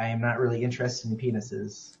I am not really interested in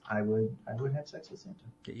penises, I would have sex with Santa.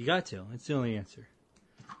 You got to. It's the only answer.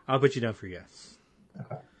 I'll put you down for yes.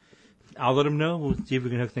 Okay. I'll let them know. We'll see if we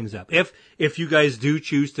can hook things up. If you guys do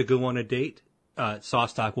choose to go on a date,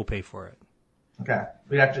 Sauce Talk will pay for it. Okay.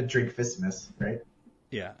 We'd have to drink Fistmas, right?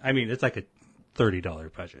 Yeah. I mean, it's like a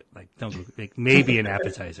 $30 budget. Like, maybe an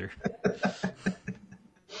appetizer.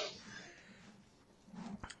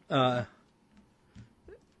 Matt,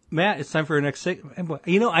 it's time for our next segment.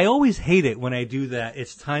 You know, I always hate it when I do that.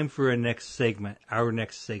 It's time for our next segment,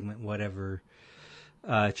 whatever,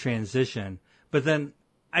 transition. But then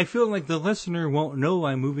I feel like the listener won't know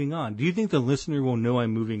I'm moving on. Do you think the listener will know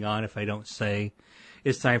I'm moving on if I don't say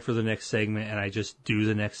it's time for the next segment and I just do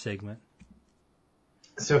the next segment?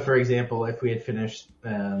 So, for example, if we had finished...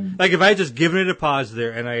 like if I had just given it a pause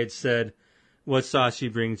there and I had said, what sauce you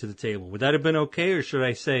bring to the table, would that have been okay? Or should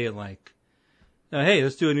I say it like, hey,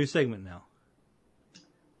 let's do a new segment now?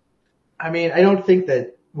 I mean, I don't think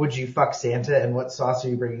that Would You Fuck Santa and What Sauce Are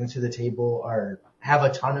You Bringing to the Table have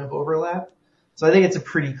a ton of overlap. So I think it's a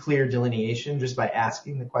pretty clear delineation just by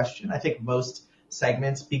asking the question. I think most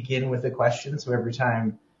segments begin with a question. So every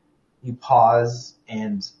time you pause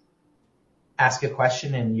and ask a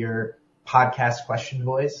question in your podcast question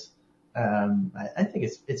voice, I think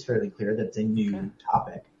it's fairly clear that it's a new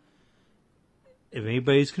topic. If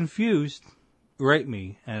anybody's confused, write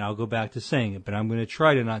me and I'll go back to saying it, but I'm going to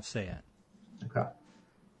try to not say it. Okay.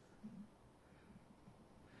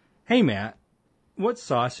 Hey, Matt, what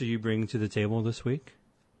sauce are you bringing to the table this week?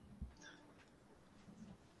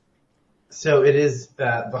 So it is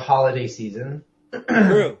the holiday season.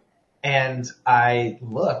 True. And I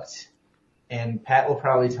looked, and Pat will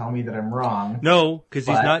probably tell me that I'm wrong. No, because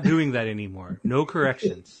he's not doing that anymore. No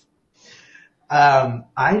corrections.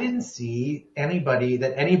 I didn't see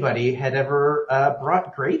anybody had ever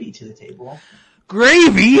brought gravy to the table.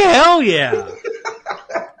 Gravy? Hell yeah!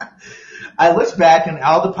 I looked back on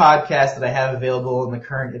all the podcasts that I have available in the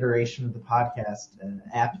current iteration of the podcast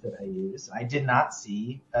app that I use. I did not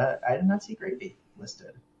see gravy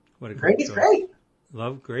listed. What a great Gravy's choice. great.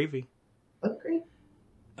 Love gravy. Love gravy.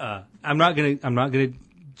 I'm not gonna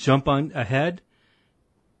jump on ahead.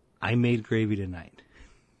 I made gravy tonight.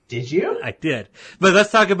 Did you? I did. But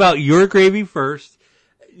let's talk about your gravy first.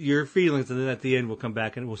 your feelings, and then at the end we'll come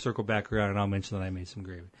back and we'll circle back around, and I'll mention that I made some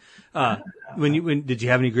gravy. When did you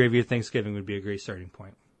have any gravy at Thanksgiving? Would be a great starting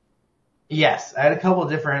point. Yes, I had a couple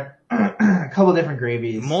different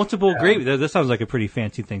gravies. Multiple gravy. That sounds like a pretty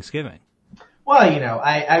fancy Thanksgiving. Well,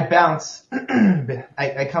 I bounce.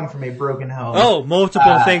 I come from a broken home. Oh,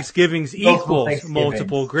 multiple Thanksgivings equals Thanksgivings.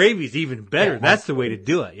 multiple gravies. Even better. That's the way to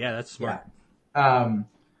do it. Yeah, that's smart. Yeah.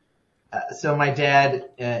 So my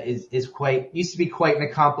dad used to be quite an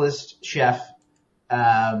accomplished chef.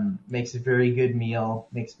 Makes a very good meal.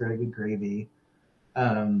 Makes very good gravy.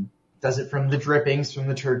 Does it from the drippings from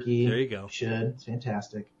the turkey. There you go. Should. It's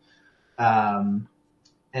fantastic. And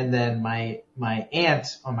then my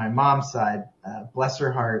aunt on my mom's side, bless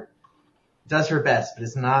her heart, does her best, but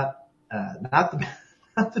is not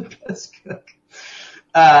the best cook.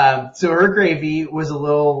 So her gravy was a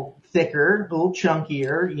little thicker, a little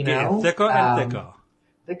chunkier, Yeah, thicker and thicker.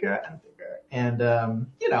 Thicker and thicker. And,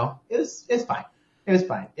 it's fine. It was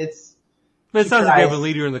fine. But it sounds like we have a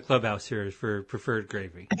leader in the clubhouse here for preferred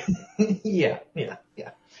gravy. Yeah. I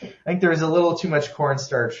think there was a little too much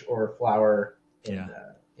cornstarch or flour in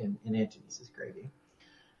Aunt Denise's gravy.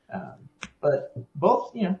 But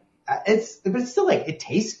both, it's still like, it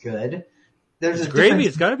tastes good. There's a gravy.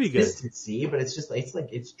 It's got to be good. Consistency, but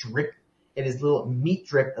it's drip. It is little meat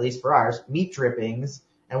drip, at least for ours, meat drippings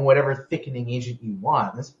and whatever thickening agent you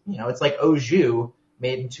want. This, it's like au jus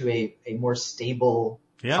made into a more stable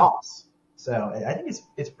sauce. So I think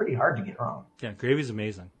it's pretty hard to get wrong. Yeah, gravy's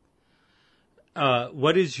amazing.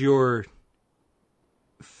 What is your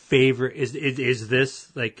favorite? Is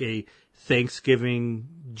this like a Thanksgiving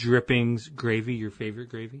drippings gravy? Your favorite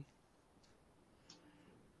gravy?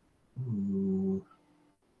 Ooh.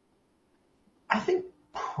 I think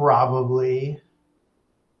probably.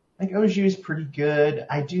 Like au jus is pretty good.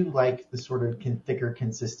 I do like the sort of thicker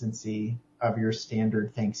consistency of your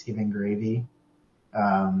standard Thanksgiving gravy.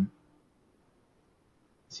 So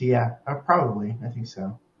yeah, probably. I think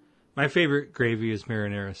so. My favorite gravy is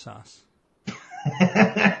marinara sauce.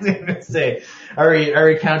 I was gonna say, are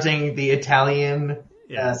we counting the Italian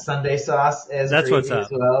Sunday sauce as that's gravy what's up.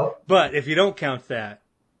 as well? But if you don't count that,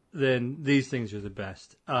 then these things are the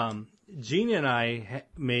best. Gina and I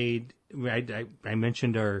made. I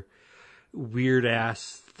mentioned our weird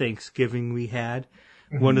ass Thanksgiving we had.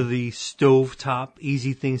 Mm-hmm. One of the stovetop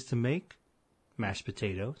easy things to make, mashed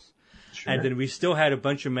potatoes. Sure. And then we still had a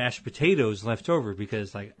bunch of mashed potatoes left over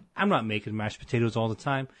because, I'm not making mashed potatoes all the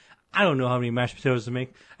time. I don't know how many mashed potatoes to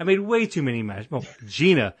make. I made way too many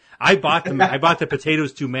Gina, I bought the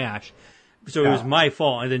potatoes to mash, so it was my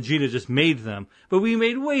fault. And then Gina just made them, but we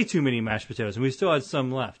made way too many mashed potatoes, and we still had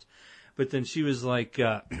some left. But then she was like,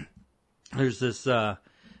 "There's this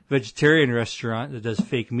vegetarian restaurant that does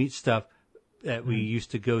fake meat stuff that we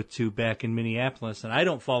used to go to back in Minneapolis, and I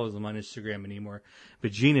don't follow them on Instagram anymore,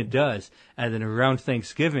 but Gina does. And then around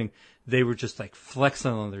Thanksgiving, they were just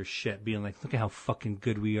flexing on their shit, being like, look at how fucking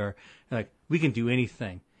good we are. And we can do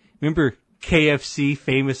anything. Remember KFC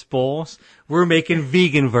famous bowls? We're making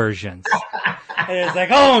vegan versions. And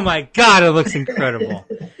it's oh my God, it looks incredible.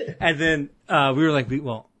 And then we were like,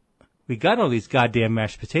 we got all these goddamn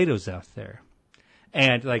mashed potatoes out there.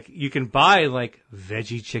 And you can buy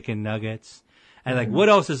veggie chicken nuggets. And what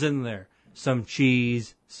else is in there? Some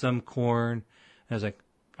cheese, some corn. And I was like,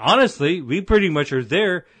 honestly, we pretty much are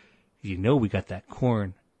there. We got that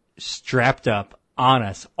corn strapped up on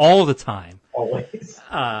us all the time. Always.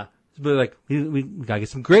 But we gotta get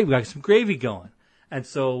some gravy. We gotta get some gravy going. And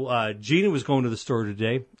so Gina was going to the store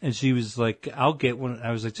today, and she was like, I'll get one.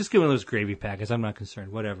 I was like, just get one of those gravy packets. I'm not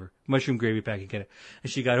concerned. Whatever. Mushroom gravy packet, get it.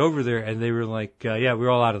 And she got over there, and they were like, yeah, we're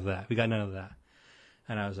all out of that. We got none of that.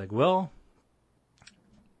 And I was like, well,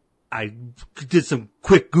 I did some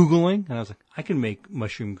quick Googling, and I was like, I can make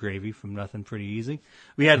mushroom gravy from nothing pretty easy.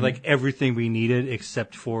 We had everything we needed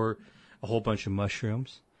except for a whole bunch of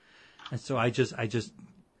mushrooms. And so I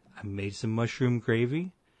made some mushroom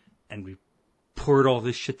gravy, and we poured all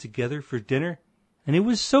this shit together for dinner, and it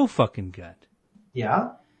was so fucking good.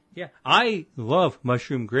 Yeah? Yeah. I love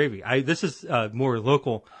mushroom gravy. This is a more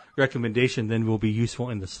local recommendation than will be useful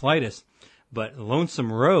in the slightest, but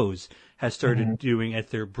Lonesome Rose has started doing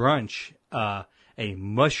at their brunch a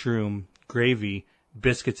mushroom gravy,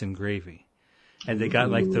 biscuits and gravy. And they got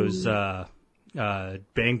those Bang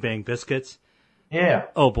Bang biscuits. Yeah.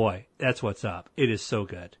 Oh boy, that's what's up. It is so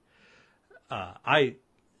good. I'm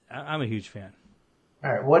a huge fan.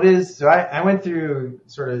 All right. So I went through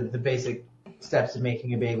sort of the basic steps of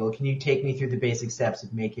making a bagel. Can you take me through the basic steps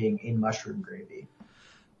of making a mushroom gravy?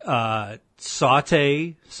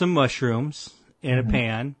 Saute some mushrooms in a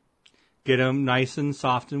pan. Get them nice and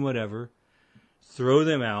soft and whatever. throw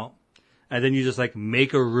them out, and then you just like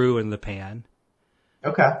make a roux in the pan.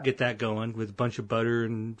 Okay. Get that going with a bunch of butter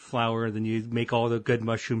and flour. And then you make all the good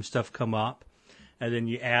mushroom stuff come up. And then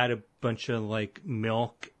you add a bunch of like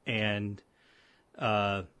milk and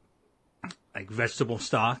like vegetable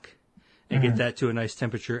stock and get that to a nice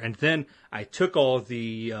temperature. And then I took all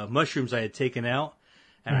the mushrooms I had taken out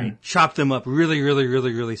and I chopped them up really, really,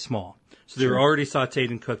 really, really small. So they were already sauteed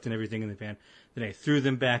and cooked and everything in the pan. Then I threw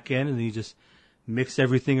them back in and then you just mix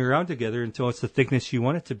everything around together until it's the thickness you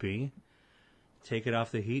want it to be. Take it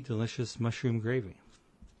off the heat. Delicious mushroom gravy.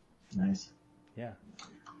 Nice. Yeah.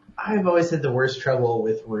 I've always had the worst trouble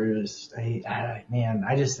with roux. I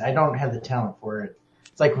don't have the talent for it.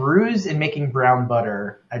 It's like roux and making brown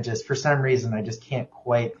butter. For some reason, I just can't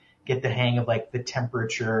quite get the hang of like the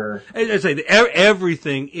temperature. I say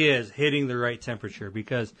everything is hitting the right temperature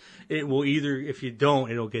because it will either, if you don't,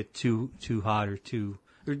 it'll get too hot or too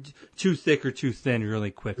thick or too thin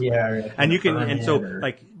really quickly. Yeah, right. And you can, and so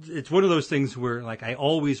like it's one of those things where like I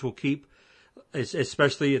always will keep,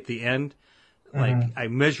 especially at the end, like I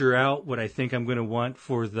measure out what I think I'm going to want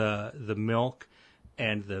for the milk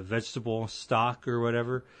and the vegetable stock or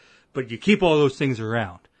whatever, but you keep all those things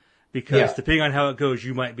around because depending on how it goes,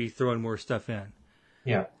 you might be throwing more stuff in.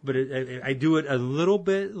 Yeah. But I do it a little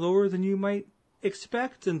bit lower than you might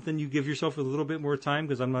expect, and then you give yourself a little bit more time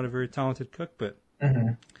because I'm not a very talented cook, but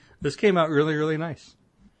this came out really, really nice.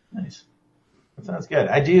 Nice. That sounds good.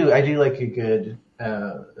 I do like a good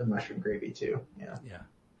mushroom gravy too. Yeah. Yeah.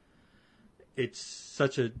 It's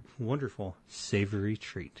such a wonderful, savory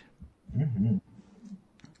treat.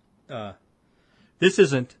 This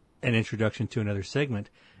isn't an introduction to another segment.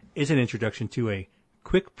 It's an introduction to a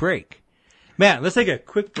quick break. Matt, let's take a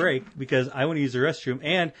quick break because I want to use the restroom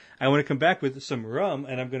and I want to come back with some rum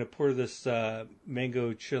and I'm going to pour this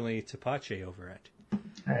mango chili tepache over it.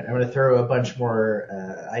 All right, I'm going to throw a bunch more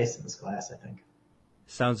ice in this glass, I think.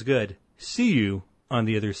 Sounds good. See you on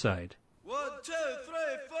the other side. 1, 2, 3,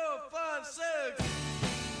 4, 5,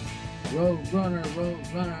 6. Road runner,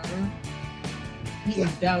 eating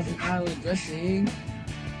Thousand Island dressing,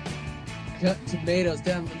 cut tomatoes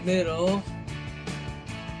down the middle,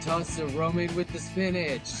 toss the romaine with the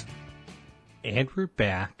spinach. And we're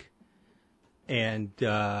back. And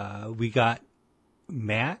we got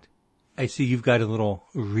Matt. I see you've got a little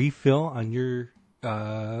refill on your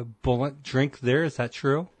bullet drink there. Is that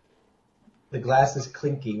true? The glass is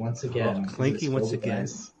clinky once again. Oh, clinky once again.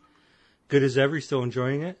 Good as ever. Still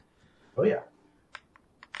enjoying it? Oh, yeah.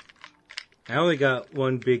 I only got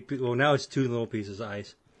one big, well, now it's two little pieces of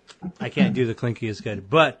ice. I can't do the clinky as good.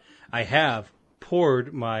 But I have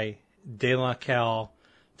poured my De La Cal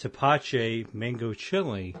Tepache mango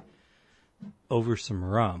chili over some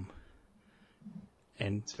rum.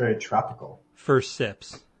 And it's very tropical. First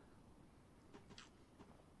sips.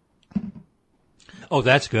 Oh,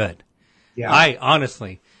 that's good. Yeah.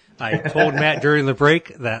 I told Matt during the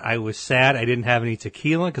break that I was sad I didn't have any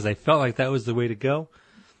tequila because I felt like that was the way to go.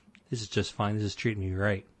 This is just fine. This is treating me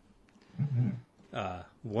right.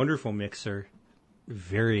 Wonderful mixer.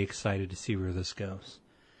 Very excited to see where this goes.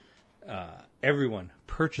 Everyone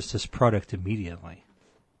purchase this product immediately.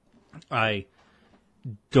 I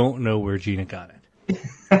don't know where Gina got it.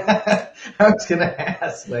 I was going to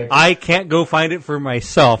ask. I can't go find it for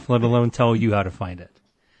myself, let alone tell you how to find it.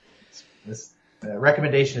 This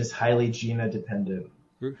recommendation is highly Gina dependent.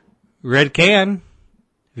 Red can.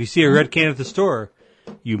 If you see a red can at the store,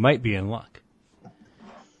 you might be in luck.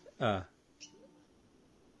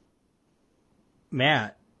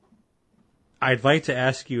 Matt, I'd like to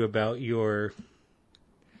ask you about your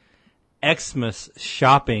Xmas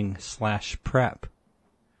shopping /prep.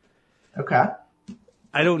 Okay.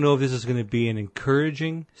 I don't know if this is going to be an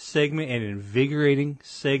encouraging segment, an invigorating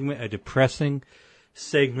segment, a depressing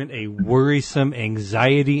segment, a worrisome,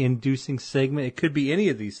 anxiety-inducing segment. It could be any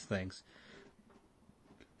of these things.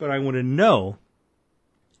 But I want to know,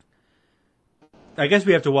 I guess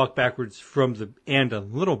we have to walk backwards from the end a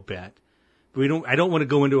little bit. But I don't want to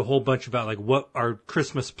go into a whole bunch about like what our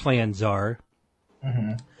Christmas plans are.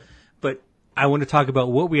 But I want to talk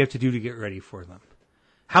about what we have to do to get ready for them.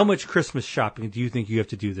 How much Christmas shopping do you think you have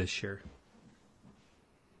to do this year?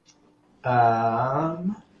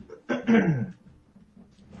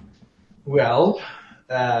 Well,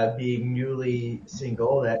 being newly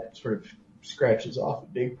single, that sort of scratches off a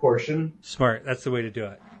big portion. Smart. That's the way to do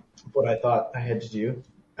it. What I thought I had to do.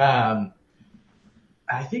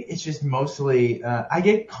 I think it's just mostly, I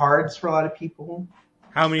get cards for a lot of people.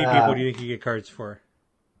 How many people do you think you get cards for?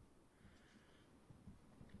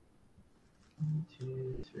 1,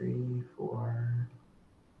 2, 3, 4,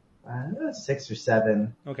 6 or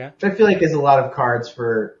 7. Okay. Which I feel like is a lot of cards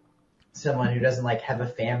for someone who doesn't like have a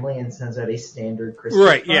family and sends out a standard Christmas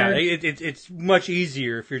Right, card. yeah. It's much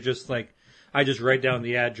easier if you're just like, I just write down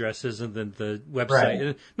the addresses and then the website. Right.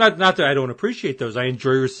 And not that I don't appreciate those. I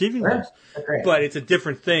enjoy receiving Sure. those. They're great. But it's a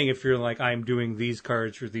different thing if you're like, I'm doing these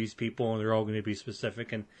cards for these people and they're all going to be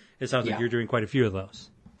specific. And it sounds like Yeah. you're doing quite a few of those.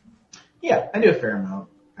 Yeah, I do a fair amount.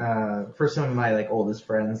 For some of my like oldest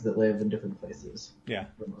friends that live in different places, Yeah.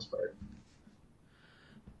 for the most part.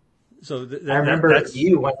 So I remember that's,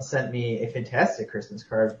 you once sent me a fantastic Christmas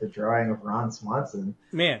card with the drawing of Ron Swanson.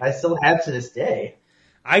 man, I still have to this day.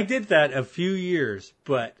 I did that a few years,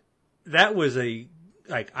 but that was I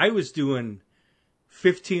was doing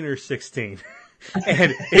 15 or 16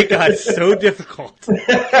 and it got so difficult. Like,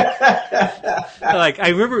 I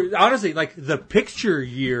remember, honestly, like the picture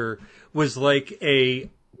year was like a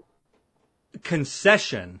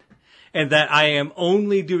concession, and that I am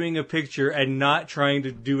only doing a picture and not trying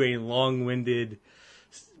to do a long-winded,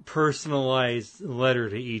 personalized letter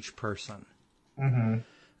to each person. Mm-hmm.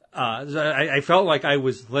 I felt like I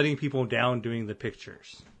was letting people down doing the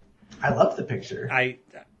pictures. I love the picture. I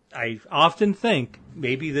often think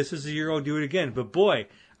maybe this is the year I'll do it again. But boy,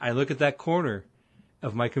 I look at that corner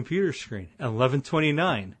of my computer screen,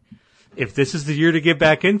 11:29. If this is the year to get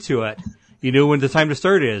back into it, you know when the time to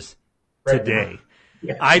start is? Right Today. now.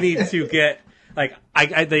 Yeah. I need to get, like,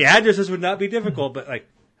 the addresses would not be difficult, but like,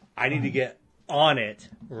 I need to get on it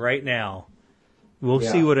right now. We'll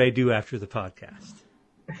see Yeah. what I do after the podcast.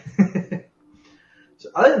 So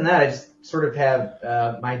other than that, I just sort of have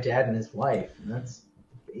my dad and his wife, and that's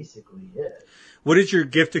basically it. What is your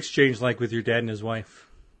gift exchange like with your dad and his wife?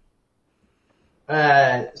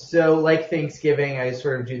 So like Thanksgiving, I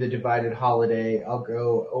sort of do the divided holiday. I'll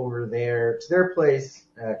go over there to their place,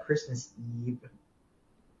 Christmas Eve.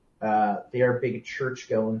 They are big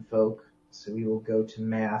church-going folk, so we will go to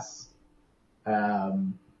mass.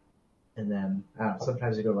 And then, I don't know,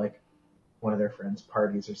 sometimes we go to like one of their friends'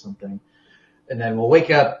 parties or something. And then we'll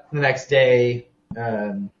wake up the next day,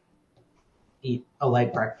 eat a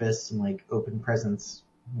light breakfast and like open presents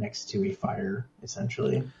next to a fire,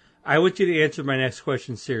 essentially. I want you to answer my next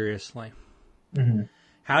question seriously. Mm-hmm.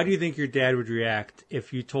 How do you think your dad would react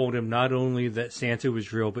if you told him not only that Santa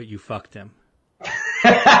was real, but you fucked him?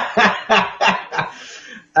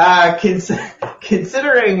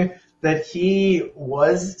 Considering that he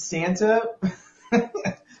was Santa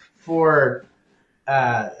for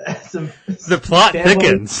some The plot family-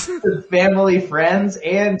 thickens. family friends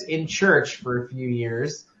and in church for a few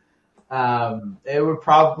years, it would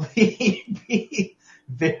probably be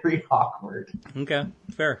very awkward. Okay,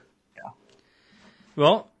 fair. Yeah.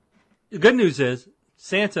 Well, the good news is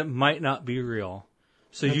Santa might not be real,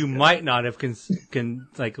 so you might not have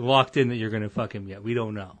like locked in that you're going to fuck him yet. We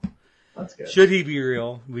don't know. That's good. Should he be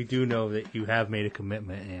real, we do know that you have made a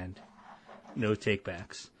commitment and no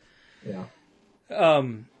takebacks. Yeah.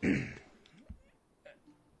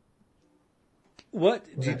 What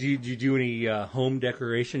did you do any home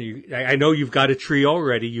decoration? I know you've got a tree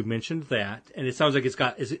already. You mentioned that, and it sounds like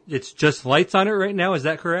it's just lights on it right now. Is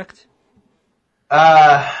that correct?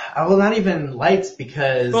 Well, not even lights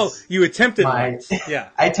because. Well, you attempted lights. Yeah.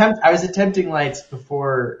 I was attempting lights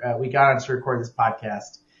before we got on to record this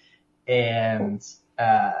podcast, and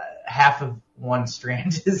half of one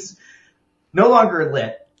strand is no longer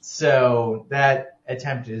lit, so that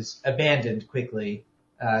attempt is abandoned quickly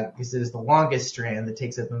because it is the longest strand that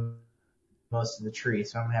takes up most of the tree.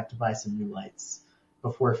 So I'm gonna have to buy some new lights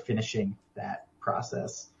before finishing that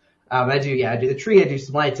process. I do the tree, I do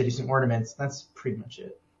some lights, I do some ornaments. That's pretty much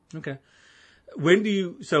it. Okay. When do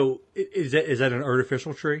you? So is that an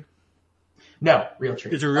artificial tree? No, real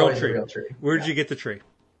tree. It's a real Always tree. A real tree. Where did you get the tree?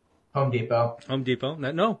 Home Depot. Home Depot?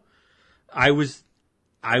 No. I was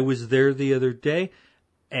there the other day,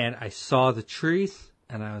 and I saw the trees,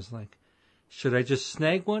 and I was like, should I just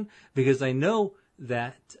snag one? Because I know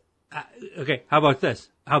that. Okay, how about this?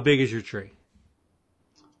 How big is your tree?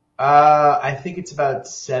 I think it's about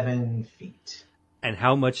 7 feet. And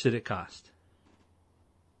how much did it cost?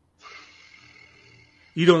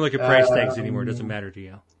 You don't look at price tags anymore. It doesn't matter to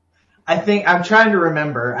you. I think, I'm trying to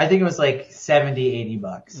remember. I think it was like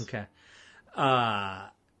 $70-$80. Okay.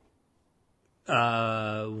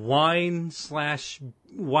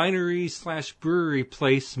 Winery/brewery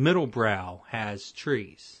place Middlebrow has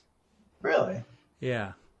trees. Really?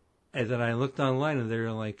 Yeah. And then I looked online and they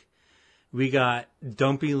were like, we got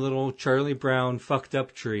dumpy little Charlie Brown fucked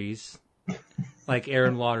up trees like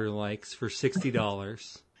Aaron Lauder likes for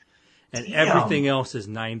 $60. And Damn. everything else is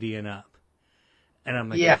 $90 and up. And I'm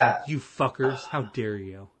like, Yeah. you fuckers, how dare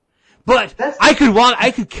you? But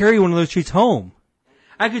I could carry one of those trees home.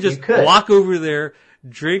 I could just walk over there,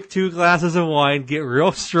 drink 2 glasses of wine, get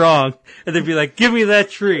real strong, and then be like, give me that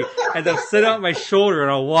tree. And they'll sit out my shoulder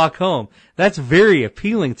and I'll walk home. That's very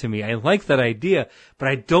appealing to me. I like that idea, but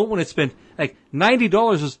I don't want to spend, like,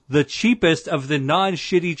 $90 is the cheapest of the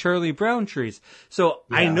non-shitty Charlie Brown trees. So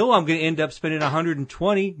I know I'm going to end up spending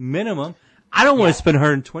 $120 minimum. I don't want to spend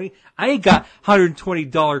 $120. I ain't got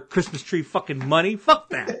 $120 Christmas tree fucking money. Fuck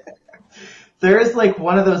that. There is like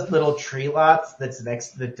one of those little tree lots that's next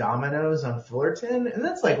to the Domino's on Fullerton, and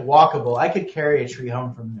that's like walkable. I could carry a tree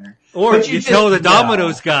home from there. Or you tell the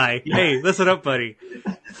Domino's guy, hey, listen up, buddy.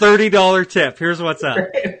 $30 tip. Here's what's up.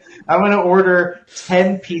 I'm going to order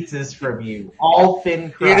 10 pizzas from you, all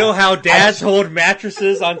thin crust. You know how dads hold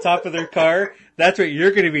mattresses on top of their car? That's what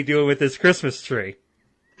you're going to be doing with this Christmas tree.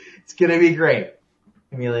 It's going to be great,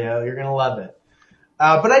 Emilio. You're going to love it.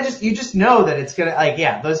 But you just know that it's gonna, like,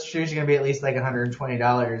 yeah, those trees are gonna be at least like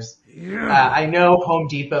 $120. Yeah. I know Home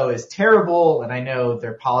Depot is terrible, and I know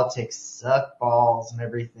their politics suck balls and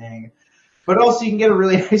everything. But also you can get a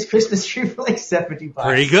really nice Christmas tree for like $70.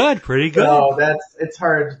 Pretty good. So it's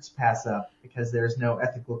hard to pass up because there's no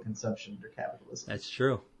ethical consumption under capitalism. That's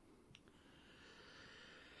true.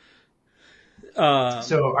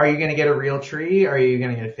 So are you gonna get a real tree? Or are you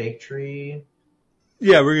gonna get a fake tree?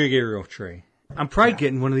 Yeah, we're gonna get a real tree. I'm probably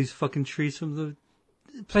getting one of these fucking trees from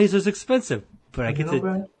the place that's expensive, but I get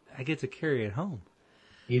to carry it home.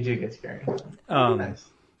 You do get to carry it home. Nice.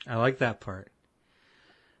 I like that part.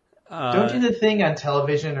 Don't do the thing on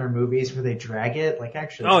television or movies where they drag it. Like,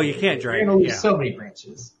 actually. Oh, you can't drag it. You're going to lose so many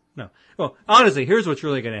branches. No. Well, honestly, here's what's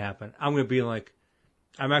really going to happen. I'm going to be like,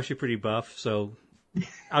 I'm actually pretty buff, so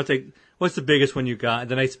I'll take, what's the biggest one you got?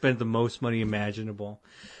 And then I spend the most money imaginable.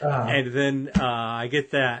 And then I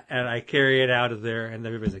get that, and I carry it out of there, and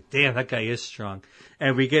everybody's like, damn, that guy is strong.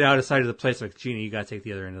 And we get out of sight of the place, like, Gina, you got to take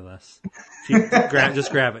the other end of this.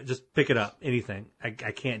 Just grab it. Just pick it up. Anything. I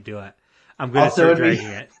can't do it. I'm going to start dragging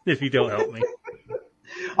it if you don't help me.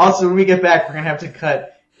 Also, when we get back, we're going to have to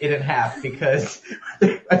cut it in half because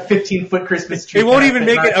a 15-foot Christmas tree. It won't even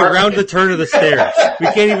make it around the turn of the stairs. We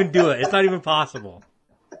can't even do it. It's not even possible.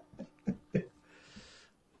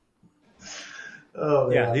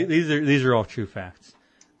 Oh, yeah, these are all true facts.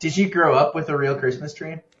 Did you grow up with a real Christmas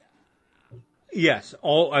tree? Yes.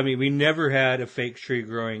 We never had a fake tree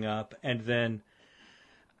growing up. And then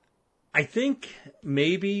I think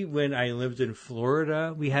maybe when I lived in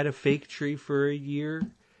Florida, we had a fake tree for a year.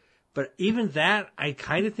 But even that, I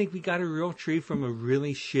kind of think we got a real tree from a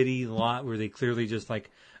really shitty lot where they clearly just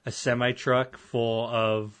like a semi-truck full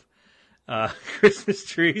of Christmas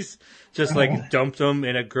trees, just like dumped them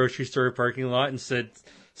in a grocery store parking lot and said,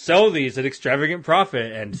 sell these at extravagant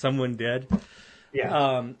profit, and someone did.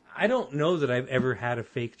 Yeah. I don't know that I've ever had a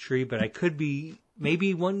fake tree, but I could be,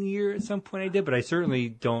 maybe one year at some point I did, but I certainly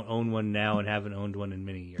don't own one now and haven't owned one in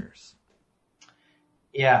many years.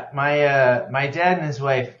 Yeah, my dad and his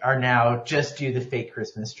wife are now just do the fake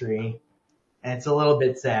Christmas tree. And it's a little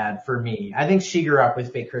bit sad for me. I think she grew up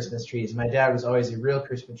with fake Christmas trees. My dad was always a real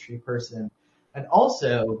Christmas tree person. And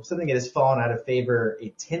also, something that has fallen out of favor,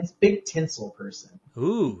 big tinsel person.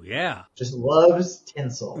 Ooh, yeah. Just loves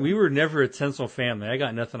tinsel. We were never a tinsel family. I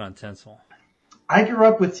got nothing on tinsel. I grew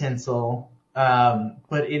up with tinsel,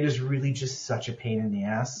 but it is really just such a pain in the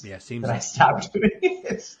ass. Yeah, seems that like I stopped doing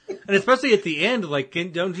it. And especially at the end, like,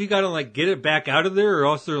 don't you gotta like get it back out of there, or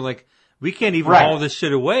else they're like, we can't even haul this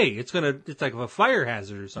shit away. It's like a fire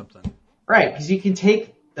hazard or something. Right, because you can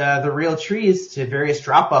take the real trees to various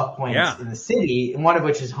drop-off points in the city, and one of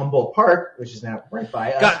which is Humboldt Park, which is now right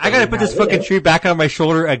by us. God, I gotta put this fucking tree back on my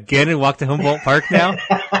shoulder again and walk to Humboldt Park now.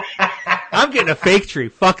 I'm getting a fake tree.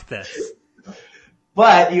 Fuck this.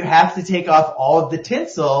 But you have to take off all of the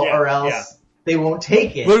tinsel, or else they won't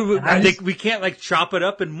take it. We can't like chop it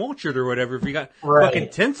up and mulch it or whatever. If you got fucking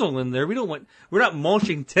tinsel in there, we're not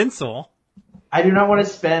mulching tinsel. I do not want to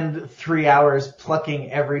spend 3 hours plucking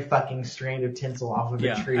every fucking strand of tinsel off of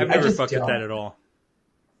a tree. I've never fucked with that at all.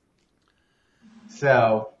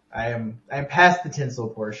 So I'm past the tinsel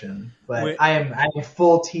portion, but I'm a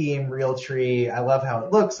full team real tree. I love how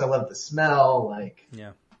it looks. I love the smell. Like,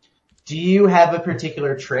 yeah. Do you have a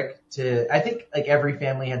particular trick I think like every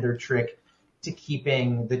family had their trick to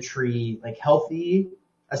keeping the tree like healthy,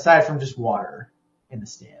 aside from just water in the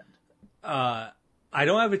stand? I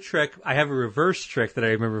don't have a trick. I have a reverse trick that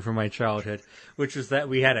I remember from my childhood, which was that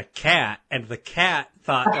we had a cat, and the cat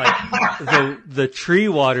thought like the tree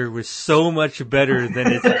water was so much better than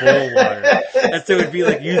its bowl water. And so it'd be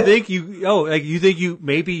like,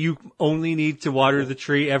 maybe you only need to water the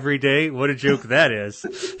tree every day? What a joke that is.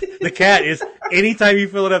 The cat is anytime you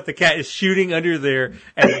fill it up, the cat is shooting under there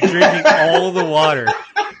and drinking all the water.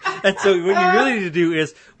 And so what you really need to do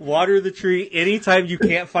is water the tree anytime you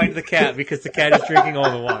can't find the cat because the cat is drinking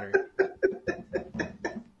all the water.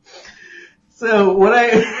 So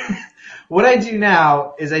what I do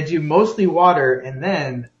now is I do mostly water, and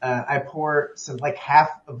then I pour some like half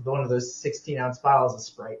of one of those 16-ounce bottles of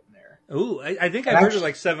Sprite in there. Ooh, I think I've heard of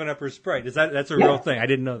like 7-Up or Sprite. That's a real thing? I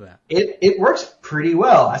didn't know that. It works pretty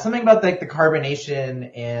well. Something about like the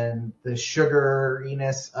carbonation and the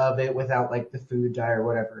sugariness of it without like the food dye or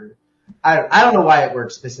whatever. I don't know why it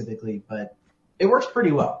works specifically, but it works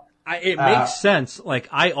pretty well. It makes sense. Like,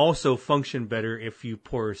 I also function better if you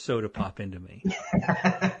pour soda pop into me.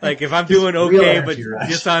 Like, if I'm doing okay, but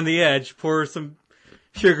just on the edge, pour some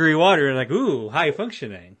sugary water and like, ooh, high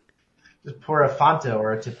functioning. Just pour a Fanta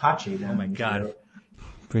or a Tepache down. Oh my God.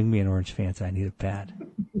 Bring me an orange Fanta. I need it bad.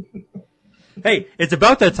 Hey, it's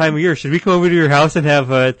about that time of year. Should we come over to your house and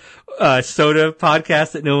have a soda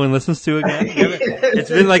podcast that no one listens to again?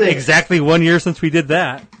 It's been like exactly 1 year since we did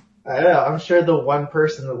that. I don't know. I'm sure the one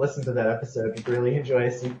person that listened to that episode would really enjoy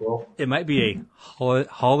a sequel. It might be a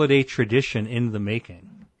holiday tradition in the making.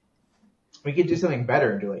 We could do something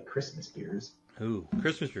better and do like Christmas beers. Ooh,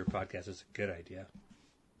 Christmas beer podcast is a good idea.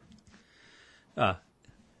 And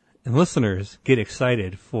listeners, get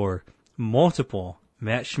excited for multiple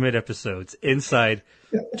Matt Schmidt episodes inside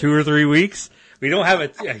 2 or 3 weeks. We don't have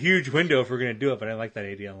a huge window if we're going to do it, but I like that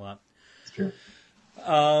idea a lot. It's true.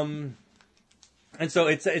 And so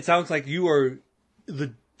it sounds like you are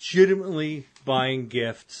legitimately buying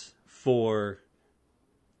gifts for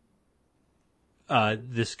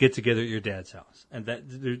this get together at your dad's house, and that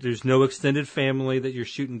there's no extended family that you're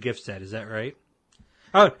shooting gifts at. Is that right?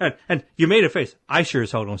 Oh, and you made a face. I sure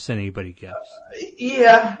as hell don't send anybody gifts.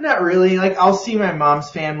 Yeah, not really. Like, I'll see my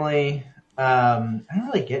mom's family. I don't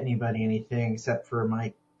really get anybody anything except for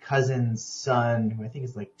my cousin's son, who I think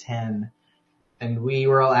is like 10. And we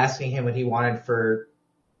were all asking him what he wanted for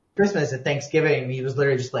Christmas at Thanksgiving, and he was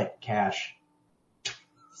literally just like, cash.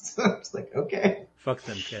 So I was like, okay. Fuck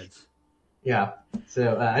them kids. Yeah.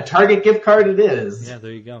 So a Target gift card it is. Yeah,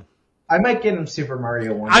 there you go. I might get him Super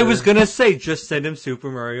Mario Wonder. I was gonna say, just send him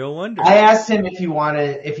Super Mario Wonder. I asked him if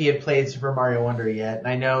he had played Super Mario Wonder yet, and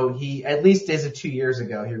I know he, at least as of 2 years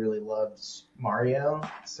ago, he really loved Mario.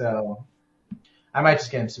 So I might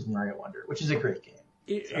just get him Super Mario Wonder, which is a great game.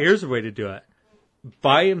 Here's a way to do it.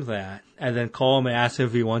 Buy him that, and then call him and ask him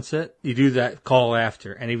if he wants it. You do that call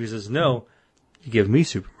after, and if he says no, you give me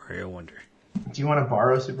Super Mario Wonder. Do you want to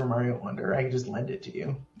borrow Super Mario Wonder? I can just lend it to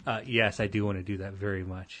you. Yes, I do want to do that very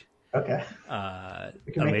much. Okay.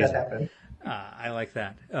 We can amazing. make that happen. I like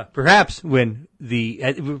that. Perhaps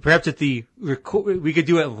perhaps at the we could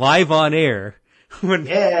do it live on air when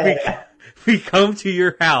we come to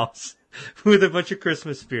your house with a bunch of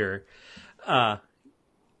Christmas beer.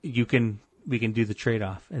 We can do the trade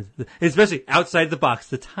off, especially outside the box,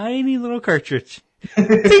 the tiny little cartridge.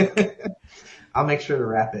 I'll make sure to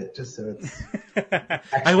wrap it just so it's.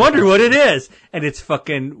 I wonder what it is, and it's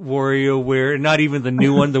fucking WarioWare, not even the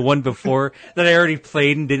new one, the one before that I already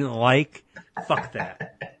played and didn't like. Fuck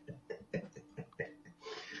that.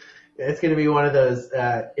 It's going to be one of those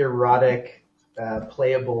erotic,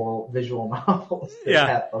 playable visual novels that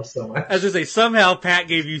Pat loves so much. As I say, somehow Pat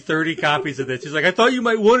gave you 30 copies of this. He's like, I thought you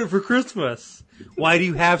might want it for Christmas. Why do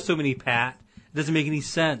you have so many, Pat? It doesn't make any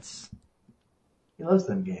sense. He loves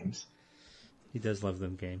them games. He does love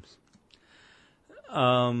them games.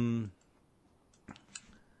 When's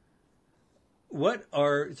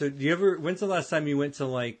the last time you went to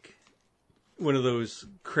like one of those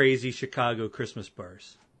crazy Chicago Christmas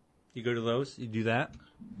bars? You go to those? You do that?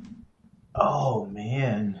 Oh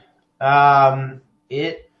man.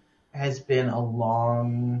 It has been a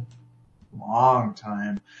long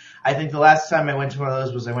time. I think the last time I went to one of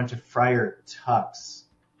those was I went to Friar Tuck's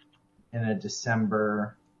in a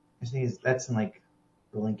December. I think that's in like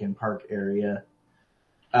the Lincoln Park area.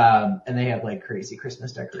 And they have like crazy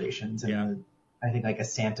Christmas decorations and I think like a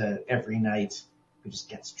Santa every night who just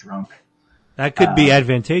gets drunk. That could be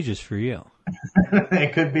advantageous for you.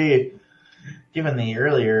 It could be, given the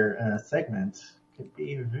earlier segment, could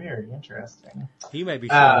be very interesting. He might be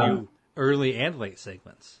showing you early and late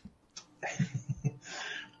segments.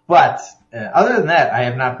 But other than that, I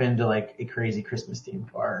have not been to like a crazy Christmas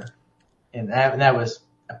themed bar, and that was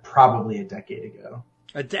probably a decade ago.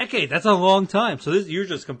 A decade? That's a long time. So you're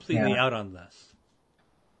just completely out on this.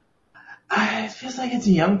 It feels like it's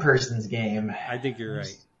a young person's game. I think you're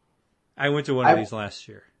right. I went to one of these last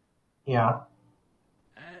year. Yeah.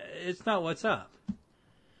 It's not what's up.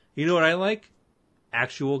 You know what I like?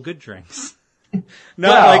 Actual good drinks.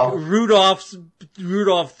 Not like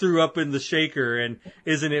Rudolph threw up in the shaker, and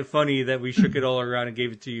isn't it funny that we shook it all around and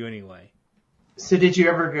gave it to you anyway? So did you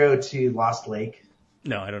ever go to Lost Lake?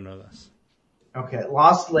 No, I don't know this. Okay,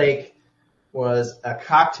 Lost Lake was a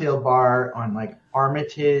cocktail bar on like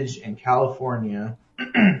Armitage in California,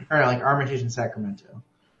 or like Armitage in Sacramento.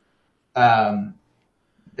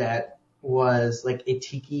 That was like a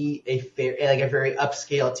very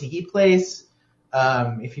upscale tiki place.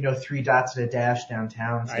 If you know Three Dots and a Dash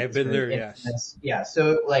downtown. So I have been there, yes. Yeah,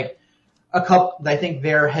 so like I think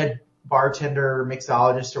their head bartender,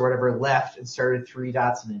 mixologist or whatever left and started Three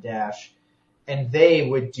Dots and a Dash. And they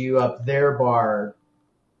would do up their bar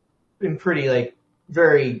in pretty a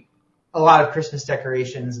lot of Christmas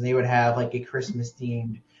decorations, and they would have like a Christmas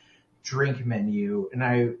themed drink menu. And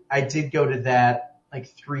I did go to that like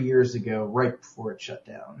 3 years ago, right before it shut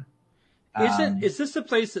down. Is this the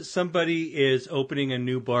place that somebody is opening a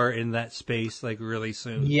new bar in that space like really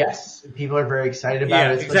soon? Yes, people are very excited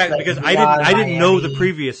about it. Yeah, exactly. Because I didn't know the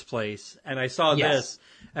previous place, and I saw this,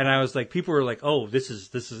 and I was like, people were like, "Oh, this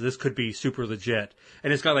could be super legit,"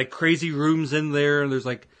 and it's got like crazy rooms in there, and there's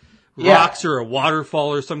like rocks or a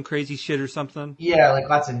waterfall or some crazy shit or something. Yeah, like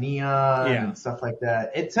lots of neon and stuff like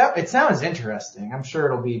that. It sounds interesting. I'm sure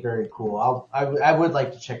it'll be very cool. I would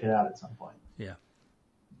like to check it out at some point. Yeah.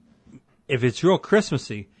 If it's real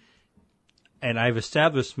Christmassy, and I've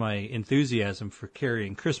established my enthusiasm for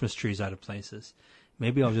carrying Christmas trees out of places,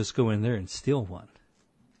 maybe I'll just go in there and steal one.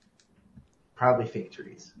 Probably fake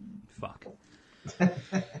trees. Fuck.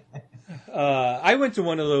 I went to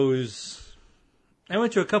I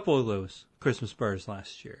went to a couple of those Christmas bars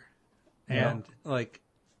last year. And,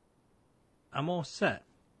 I'm all set.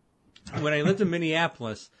 When I lived in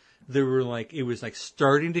Minneapolis, it was like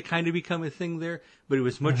starting to kind of become a thing there, but it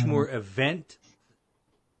was much more event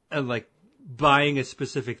and like buying a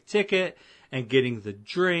specific ticket and getting the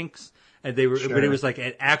drinks. And but it was like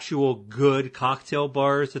at actual good cocktail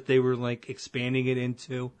bars that they were like expanding it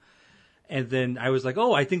into. And then I was like,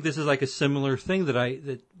 oh, I think this is like a similar thing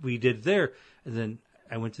that we did there. And then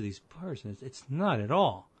I went to these bars and it's not at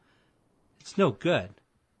all. It's no good.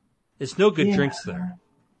 It's no good drinks there.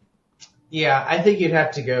 Yeah, I think you'd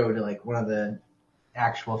have to go to like one of the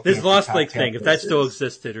actual. This Lost Lake thing, if that still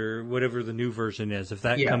existed or whatever the new version is, if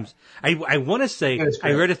that comes, I want to say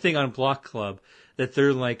I read a thing on Block Club that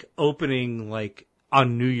they're like opening like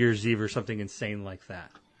on New Year's Eve or something insane like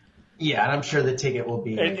that. Yeah, and I'm sure the ticket will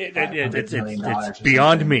be. It's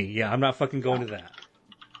beyond me. Yeah, I'm not fucking going to that.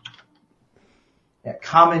 Yeah,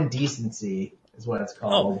 Common Decency is what it's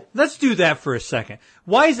called. Oh, let's do that for a second.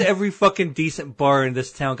 Why is every fucking decent bar in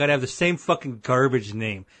this town got to have the same fucking garbage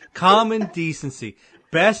name? Common Decency,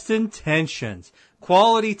 Best Intentions,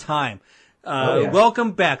 Quality Time.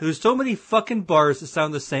 Welcome back. There's so many fucking bars that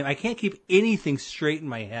sound the same. I can't keep anything straight in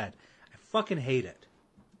my head. I fucking hate it.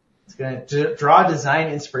 It's going to draw design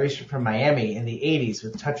inspiration from Miami in the 80s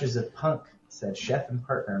with touches of punk, said chef and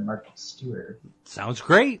partner Mark Stewart. Sounds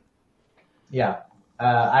great. Yeah.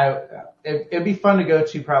 It'd be fun to go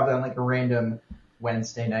to probably on like a random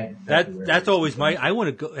Wednesday night. That's always I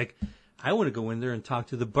want to go in there and talk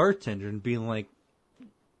to the bartender and be like,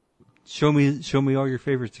 show me all your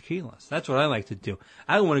favorite tequilas. That's what I like to do.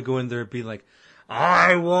 I want to go in there and be like,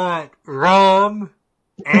 I want rum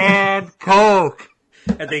and Coke.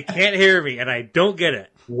 And they can't hear me, and I don't get it.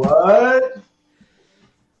 What?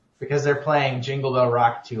 Because they're playing Jingle Bell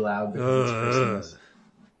Rock too loud because it's Christmas.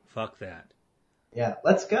 Fuck that. Yeah,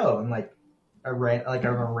 let's go on like a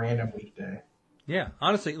random weekday. Yeah,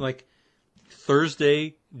 honestly, like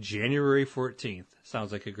Thursday, January 14th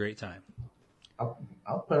sounds like a great time.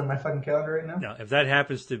 I'll put it on my fucking calendar right now. No, if that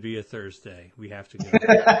happens to be a Thursday, we have to go.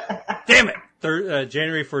 Damn it!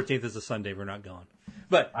 January 14th is a Sunday. We're not going.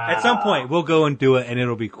 But at some point, we'll go and do it, and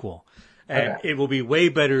it'll be cool. And it will be way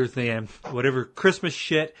better than whatever Christmas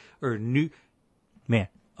shit or new... Man,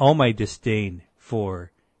 all my disdain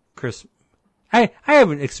for Christmas... I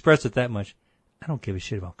haven't expressed it that much. I don't give a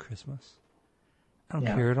shit about Christmas. I don't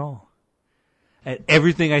care at all. And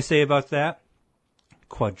everything I say about that,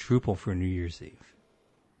 quadruple for New Year's Eve.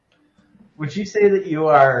 Would you say that you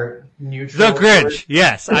are neutral? The Grinch.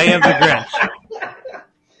 Yes, I am the Grinch.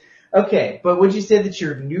 Okay, but would you say that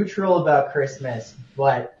you're neutral about Christmas,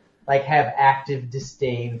 but like have active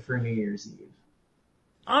disdain for New Year's Eve?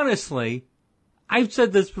 Honestly, I've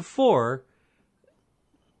said this before.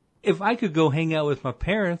 If I could go hang out with my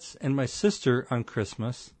parents and my sister on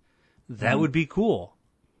Christmas, that would be cool.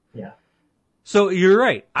 Yeah. So you're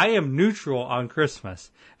right. I am neutral on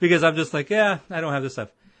Christmas because I'm just like, I don't have this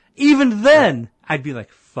stuff. Even then, I'd be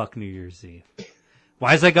like, fuck New Year's Eve.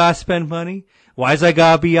 Why's I gotta spend money? Why's I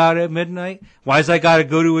gotta be out at midnight? Why's I gotta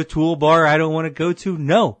go to a tool bar I don't want to go to?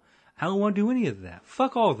 No, I don't want to do any of that.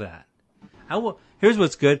 Fuck all that. Here's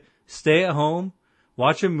what's good. Stay at home,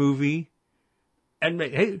 watch a movie, and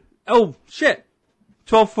hey, oh shit,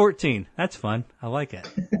 12/14. That's fun. I like it.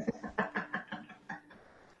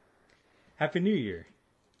 Happy New Year.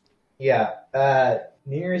 Yeah,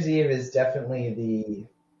 New Year's Eve is definitely the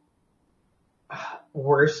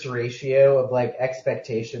worst ratio of like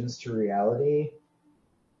expectations to reality.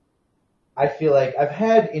 I feel like I've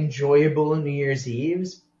had enjoyable New Year's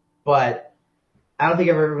Eves, but I don't think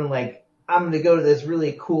I've ever been like, I'm going to go to this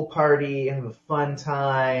really cool party and have a fun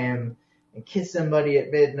time and kiss somebody at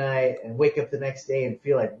midnight and wake up the next day and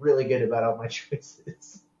feel like really good about all my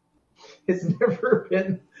choices. It's never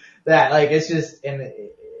been that. Like, it's just, and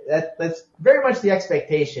that's very much the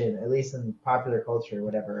expectation, at least in popular culture or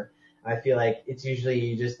whatever. I feel like it's usually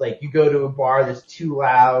you just like, you go to a bar that's too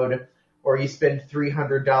loud, or you spend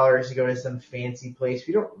 $300 to go to some fancy place.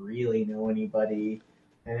 You don't really know anybody,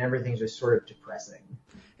 and everything's just sort of depressing.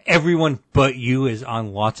 Everyone but you is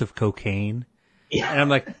on lots of cocaine. Yeah. And I'm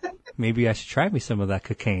like, maybe I should try me some of that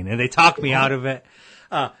cocaine. And they talk me out of it.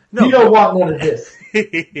 No, you don't want none of this.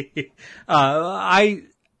 I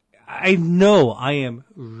know I am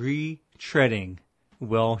retreading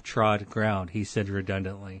well-trod ground, he said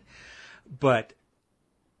redundantly. But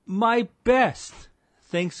my best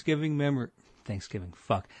New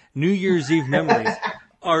Year's Eve memories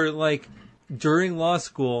are like during law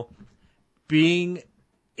school being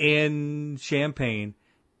in Champaign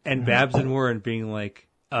and Babs and Warren being like,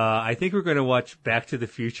 I think we're going to watch Back to the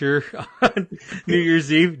Future on New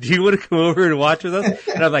Year's Eve. Do you want to come over and watch with us?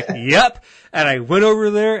 And I'm like, yep. And I went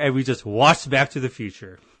over there and we just watched Back to the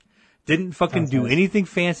Future. Didn't fucking do anything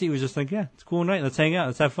fancy. It was just like, yeah, it's a cool night. Let's hang out.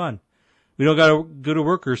 Let's have fun. We don't got to go to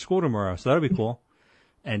work or school tomorrow, so that'll be cool.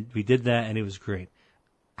 And we did that, and it was great.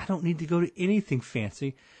 I don't need to go to anything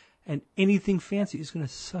fancy, and anything fancy is going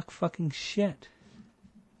to suck fucking shit.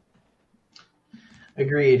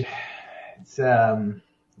 Agreed. It's a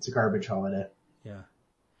garbage holiday. Yeah.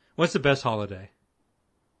 What's the best holiday?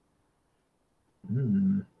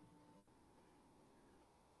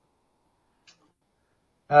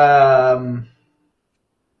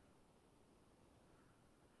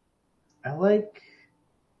 I like,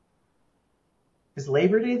 is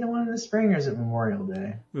Labor Day the one in the spring or is it Memorial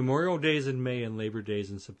Day? Memorial Day is in May and Labor Day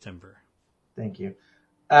is in September. Thank you.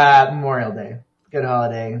 Memorial Day. Good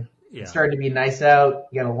holiday. Yeah. It's starting to be nice out.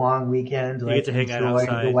 You got a long weekend. You like, get to hang out enjoy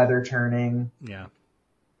outside. the weather turning. Yeah.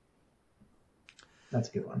 That's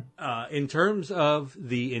a good one. In terms of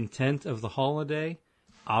the intent of the holiday,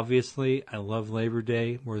 obviously I love Labor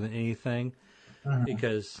Day more than anything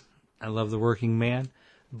because I love the working man.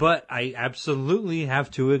 But I absolutely have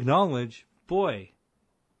to acknowledge, boy,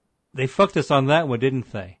 they fucked us on that one,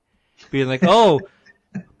 didn't they? Being like, oh,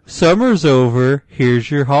 summer's over. Here's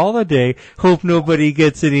your holiday. Hope nobody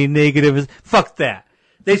gets any negative. Fuck that.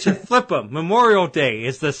 They should flip them. Memorial Day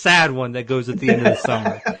is the sad one that goes at the end of the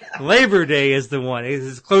summer. Labor Day is the one.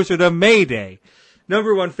 It's closer to May Day.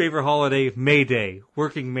 Number one favorite holiday, May Day.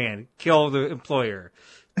 Working man. Kill the employer.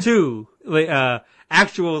 2,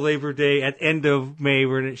 actual Labor Day at end of May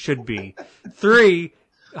when it should be. 3,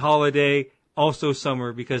 holiday, also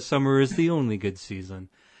summer because summer is the only good season.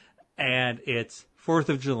 And it's 4th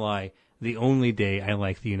of July, the only day I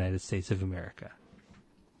like the United States of America.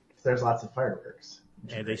 There's lots of fireworks.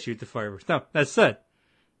 And they shoot the fireworks. No, that's it.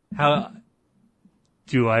 How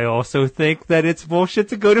do I also think that it's bullshit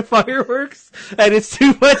to go to fireworks and it's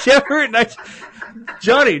too much effort? And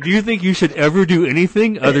Johnny, do you think you should ever do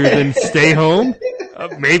anything other than stay home?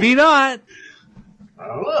 Maybe not. I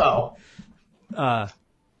don't know.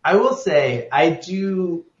 I will say I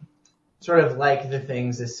do sort of like the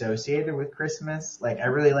things associated with Christmas. Like I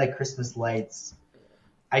really like Christmas lights.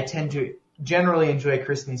 I tend to generally enjoy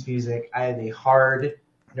Christmas music. I have a hard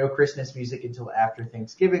no Christmas music until after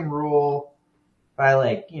Thanksgiving rule. But I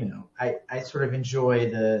like, I sort of enjoy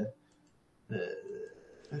the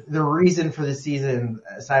reason for the season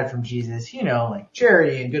aside from Jesus, like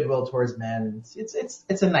charity and goodwill towards men.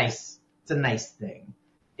 It's a nice thing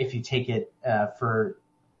if you take it for,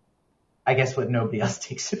 I guess, what nobody else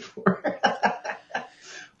takes it for.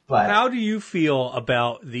 But how do you feel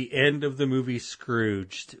about the end of the movie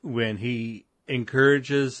Scrooged when he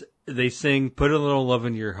encourages, they sing Put a Little Love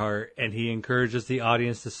in Your Heart, and he encourages the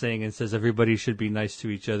audience to sing and says everybody should be nice to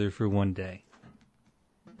each other for one day?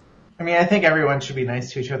 I mean, I think everyone should be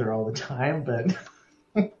nice to each other all the time, but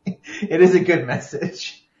it is a good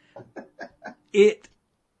message. It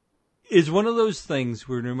is one of those things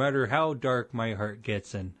where no matter how dark my heart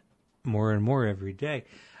gets in, more and more every day.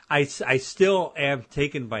 I still am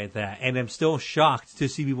taken by that, and I'm still shocked to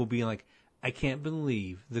see people being like, I can't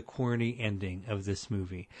believe the corny ending of this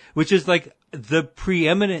movie, which is like the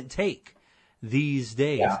preeminent take these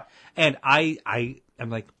days. Yeah. And I'm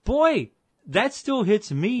like, boy, that still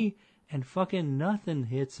hits me, and fucking nothing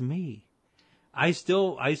hits me. I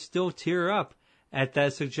still tear up at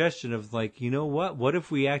that suggestion of like, you know what? What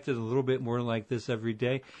if we acted a little bit more like this every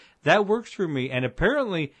day? That works for me. And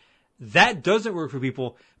apparently that doesn't work for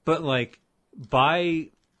people, but like buy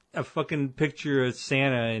a fucking picture of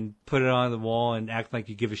Santa and put it on the wall and act like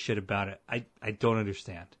you give a shit about it. I don't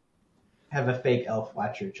understand. Have a fake elf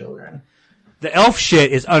watch your children. The elf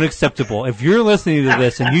shit is unacceptable. If you're listening to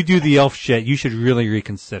this and you do the elf shit, you should really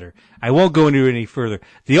reconsider. I won't go into it any further.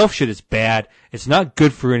 The elf shit is bad. It's not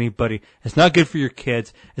good for anybody. It's not good for your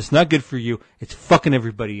kids. It's not good for you. It's fucking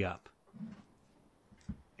everybody up.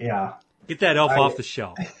 Yeah. Get that elf off the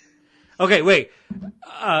shelf. Okay, wait.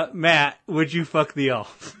 Matt, would you fuck the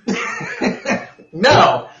elf?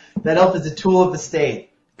 No! That elf is a tool of the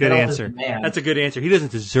state. Good That elf answer. is a man. That's a good answer. He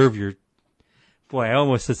doesn't deserve your... Boy, I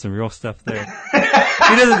almost said some real stuff there.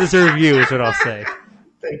 He doesn't deserve you, is what I'll say.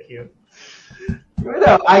 Thank you.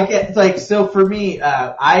 No, I get, like, so for me,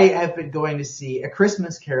 I have been going to see A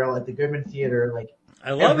Christmas Carol at the Goodman Theater, like,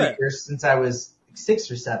 I love every it. year since I was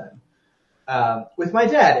 6 or 7. With my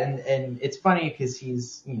dad, and it's funny because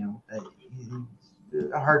he's, you know, he's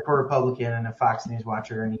a hardcore Republican and a Fox News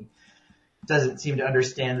watcher, and he doesn't seem to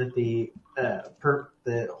understand that the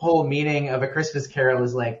whole meaning of A Christmas Carol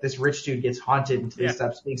is like this rich dude gets haunted until he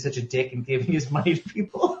stops being such a dick and giving his money to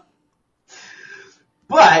people.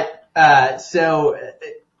 But so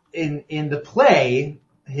in the play,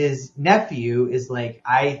 his nephew is like,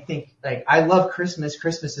 I think, like, I love Christmas.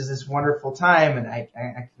 Christmas is this wonderful time, and I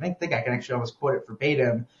think I can actually almost quote it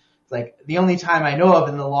verbatim. It's like the only time I know of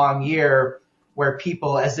in the long year where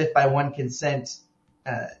people, as if by one consent,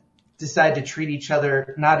 decide to treat each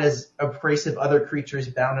other not as abrasive other creatures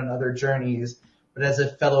bound on other journeys, but as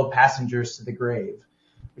a fellow passengers to the grave.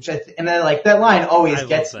 Which and then like that line always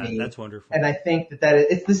gets me. That's wonderful. And I think that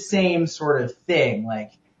it's the same sort of thing.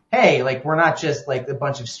 Like, hey, like we're not just like a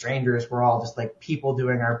bunch of strangers. We're all just like people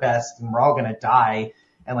doing our best, and we're all gonna die.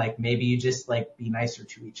 And like maybe you just like be nicer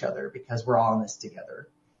to each other because we're all in this together.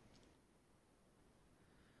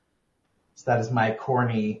 So that is my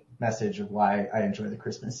corny message of why I enjoy the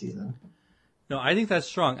Christmas season. No, I think that's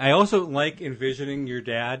strong. I also like envisioning your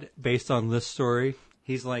dad based on this story.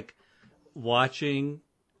 He's like watching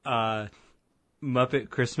Muppet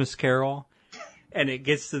Christmas Carol, and it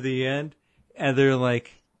gets to the end, and they're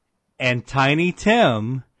like, and Tiny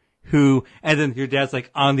Tim, and then your dad's like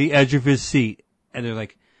on the edge of his seat, and they're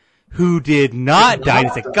like, who did not die? And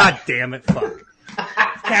he's like, God damn it, fuck.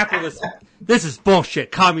 Capitalism. This is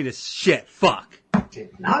bullshit. Communist shit. Fuck.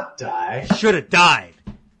 Did not die. Should have died.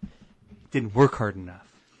 Didn't work hard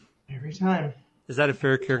enough. Every time. Is that a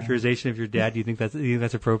fair characterization of your dad? Do you think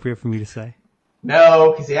that's appropriate for me to say?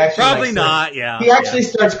 No, because he actually Probably not. Yeah. He actually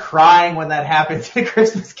starts crying when that happens in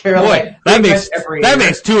Christmas Carol. Boy, like, that every year.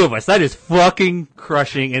 makes two of us. That is fucking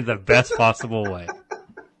crushing in the best possible way.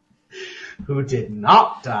 Who did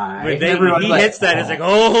not die? When Everyone's he like, hits that, oh. it's like,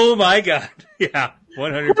 oh my god. Yeah,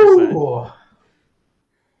 100%. Ooh.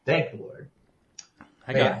 Thank the Lord.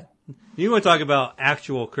 I got it. You want to talk about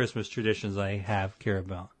actual Christmas traditions I care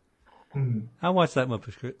about. Mm-hmm. I watched that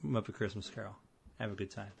Muppet Christmas Carol. Have a good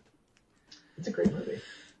time. It's a great movie.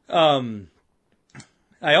 I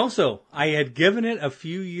had given it a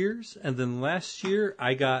few years, and then last year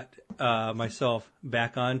I got myself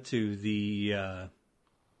back onto the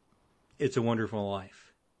It's a Wonderful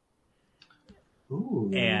Life.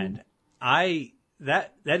 Ooh. And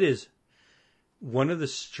that is one of the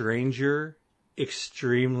stranger,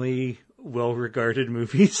 extremely well-regarded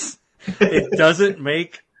movies. It doesn't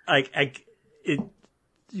make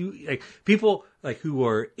people like who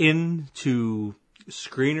are into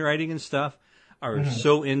screenwriting and stuff are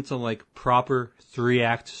so into like proper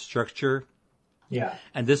 3-act structure. Yeah.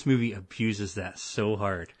 And this movie abuses that so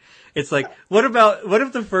hard. It's like, what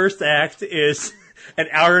if the first act is an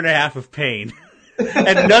hour and a half of pain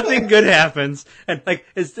and nothing good happens, and like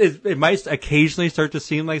it might occasionally start to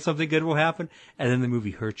seem like something good will happen, and then the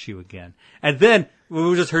movie hurts you again, and then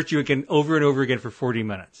we'll just hurt you again over and over again for 40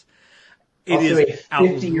 minutes. It also is a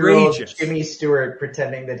 50-year-old outrageous. Jimmy Stewart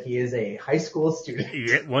pretending that he is a high school student.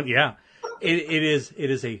 Yeah. It is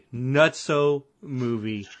a nutso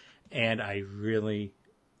movie, and I really,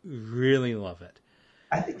 really love it.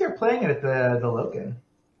 I think they're playing it at the Logan.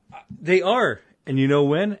 They are, and you know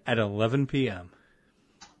when? At 11 p.m.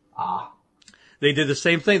 Ah. They did the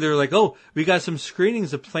same thing. They were like, oh, we got some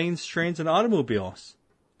screenings of Planes, Trains, and Automobiles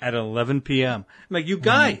at 11 p.m. I'm like, you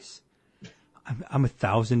guys, I'm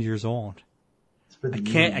 1,000 years old. I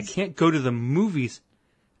can't go to the movies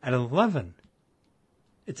at 11.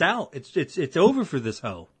 It's out. It's over for this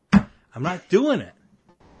hoe. I'm not doing it.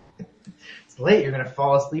 It's late. You're going to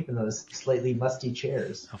fall asleep in those slightly musty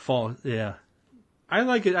chairs. I'll fall. Yeah. I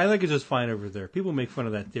like it. I like it just fine over there. People make fun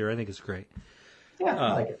of that theory. I think it's great. Yeah,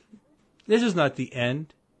 I like it. This is not the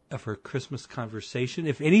end of our Christmas conversation.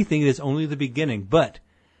 If anything, it is only the beginning. But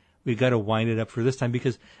we got to wind it up for this time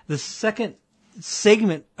because the second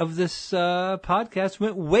segment of this podcast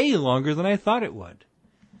went way longer than I thought it would.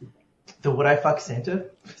 The Would I Fuck Santa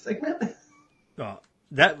segment?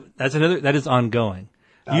 That is ongoing.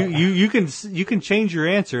 You can change your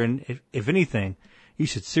answer, and if anything, you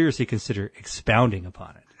should seriously consider expounding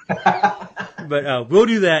upon it. But we'll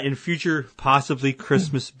do that in future, possibly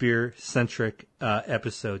Christmas beer centric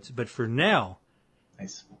episodes. But for now,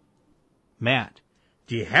 Nice. Matt,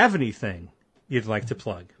 do you have anything you'd like to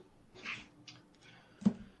plug?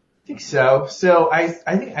 I think so. So I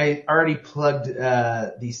think I already plugged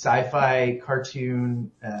the sci-fi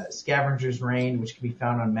cartoon Scavenger's Reign, which can be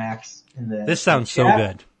found on Max. This sounds so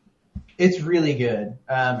good. It's really good.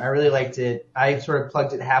 I really liked it. I sort of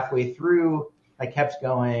plugged it halfway through. I kept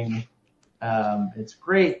going. It's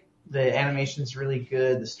great. The animation's really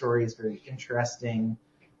good. The story is very interesting.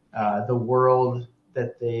 The world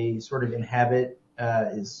that they sort of inhabit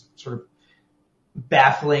is sort of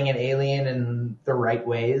baffling and alien in the right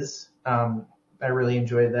ways. I really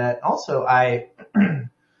enjoyed that. Also,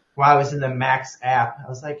 while I was in the Max app, I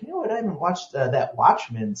was like, you know what? I haven't watched that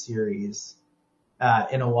Watchmen series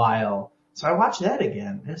in a while. So I watched that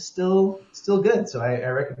again. It's still good. So I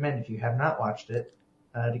recommend, if you have not watched it,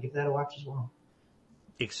 to give that a watch as well.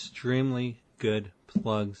 Extremely good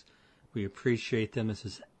plugs. We appreciate them. This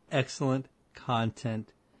is excellent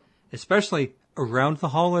content, especially around the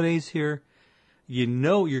holidays here. You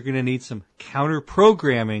know you're going to need some counter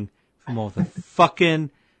programming from all the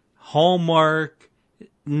fucking Hallmark,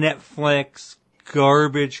 Netflix,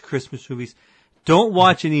 garbage Christmas movies. Don't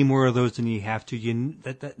watch any more of those than you have to.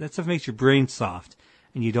 That stuff makes your brain soft,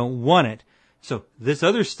 and you don't want it. So this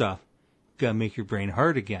other stuff gonna make your brain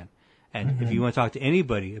hard again. And if you want to talk to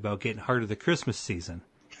anybody about getting hard of the Christmas season,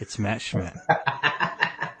 it's Matt Schmidt.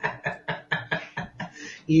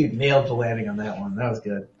 You nailed the landing on that one. That was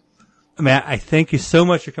good. Matt, I thank you so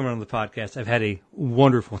much for coming on the podcast. I've had a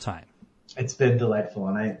wonderful time. It's been delightful,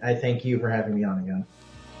 and I thank you for having me on again.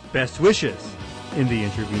 Best wishes in the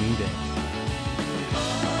intervening days.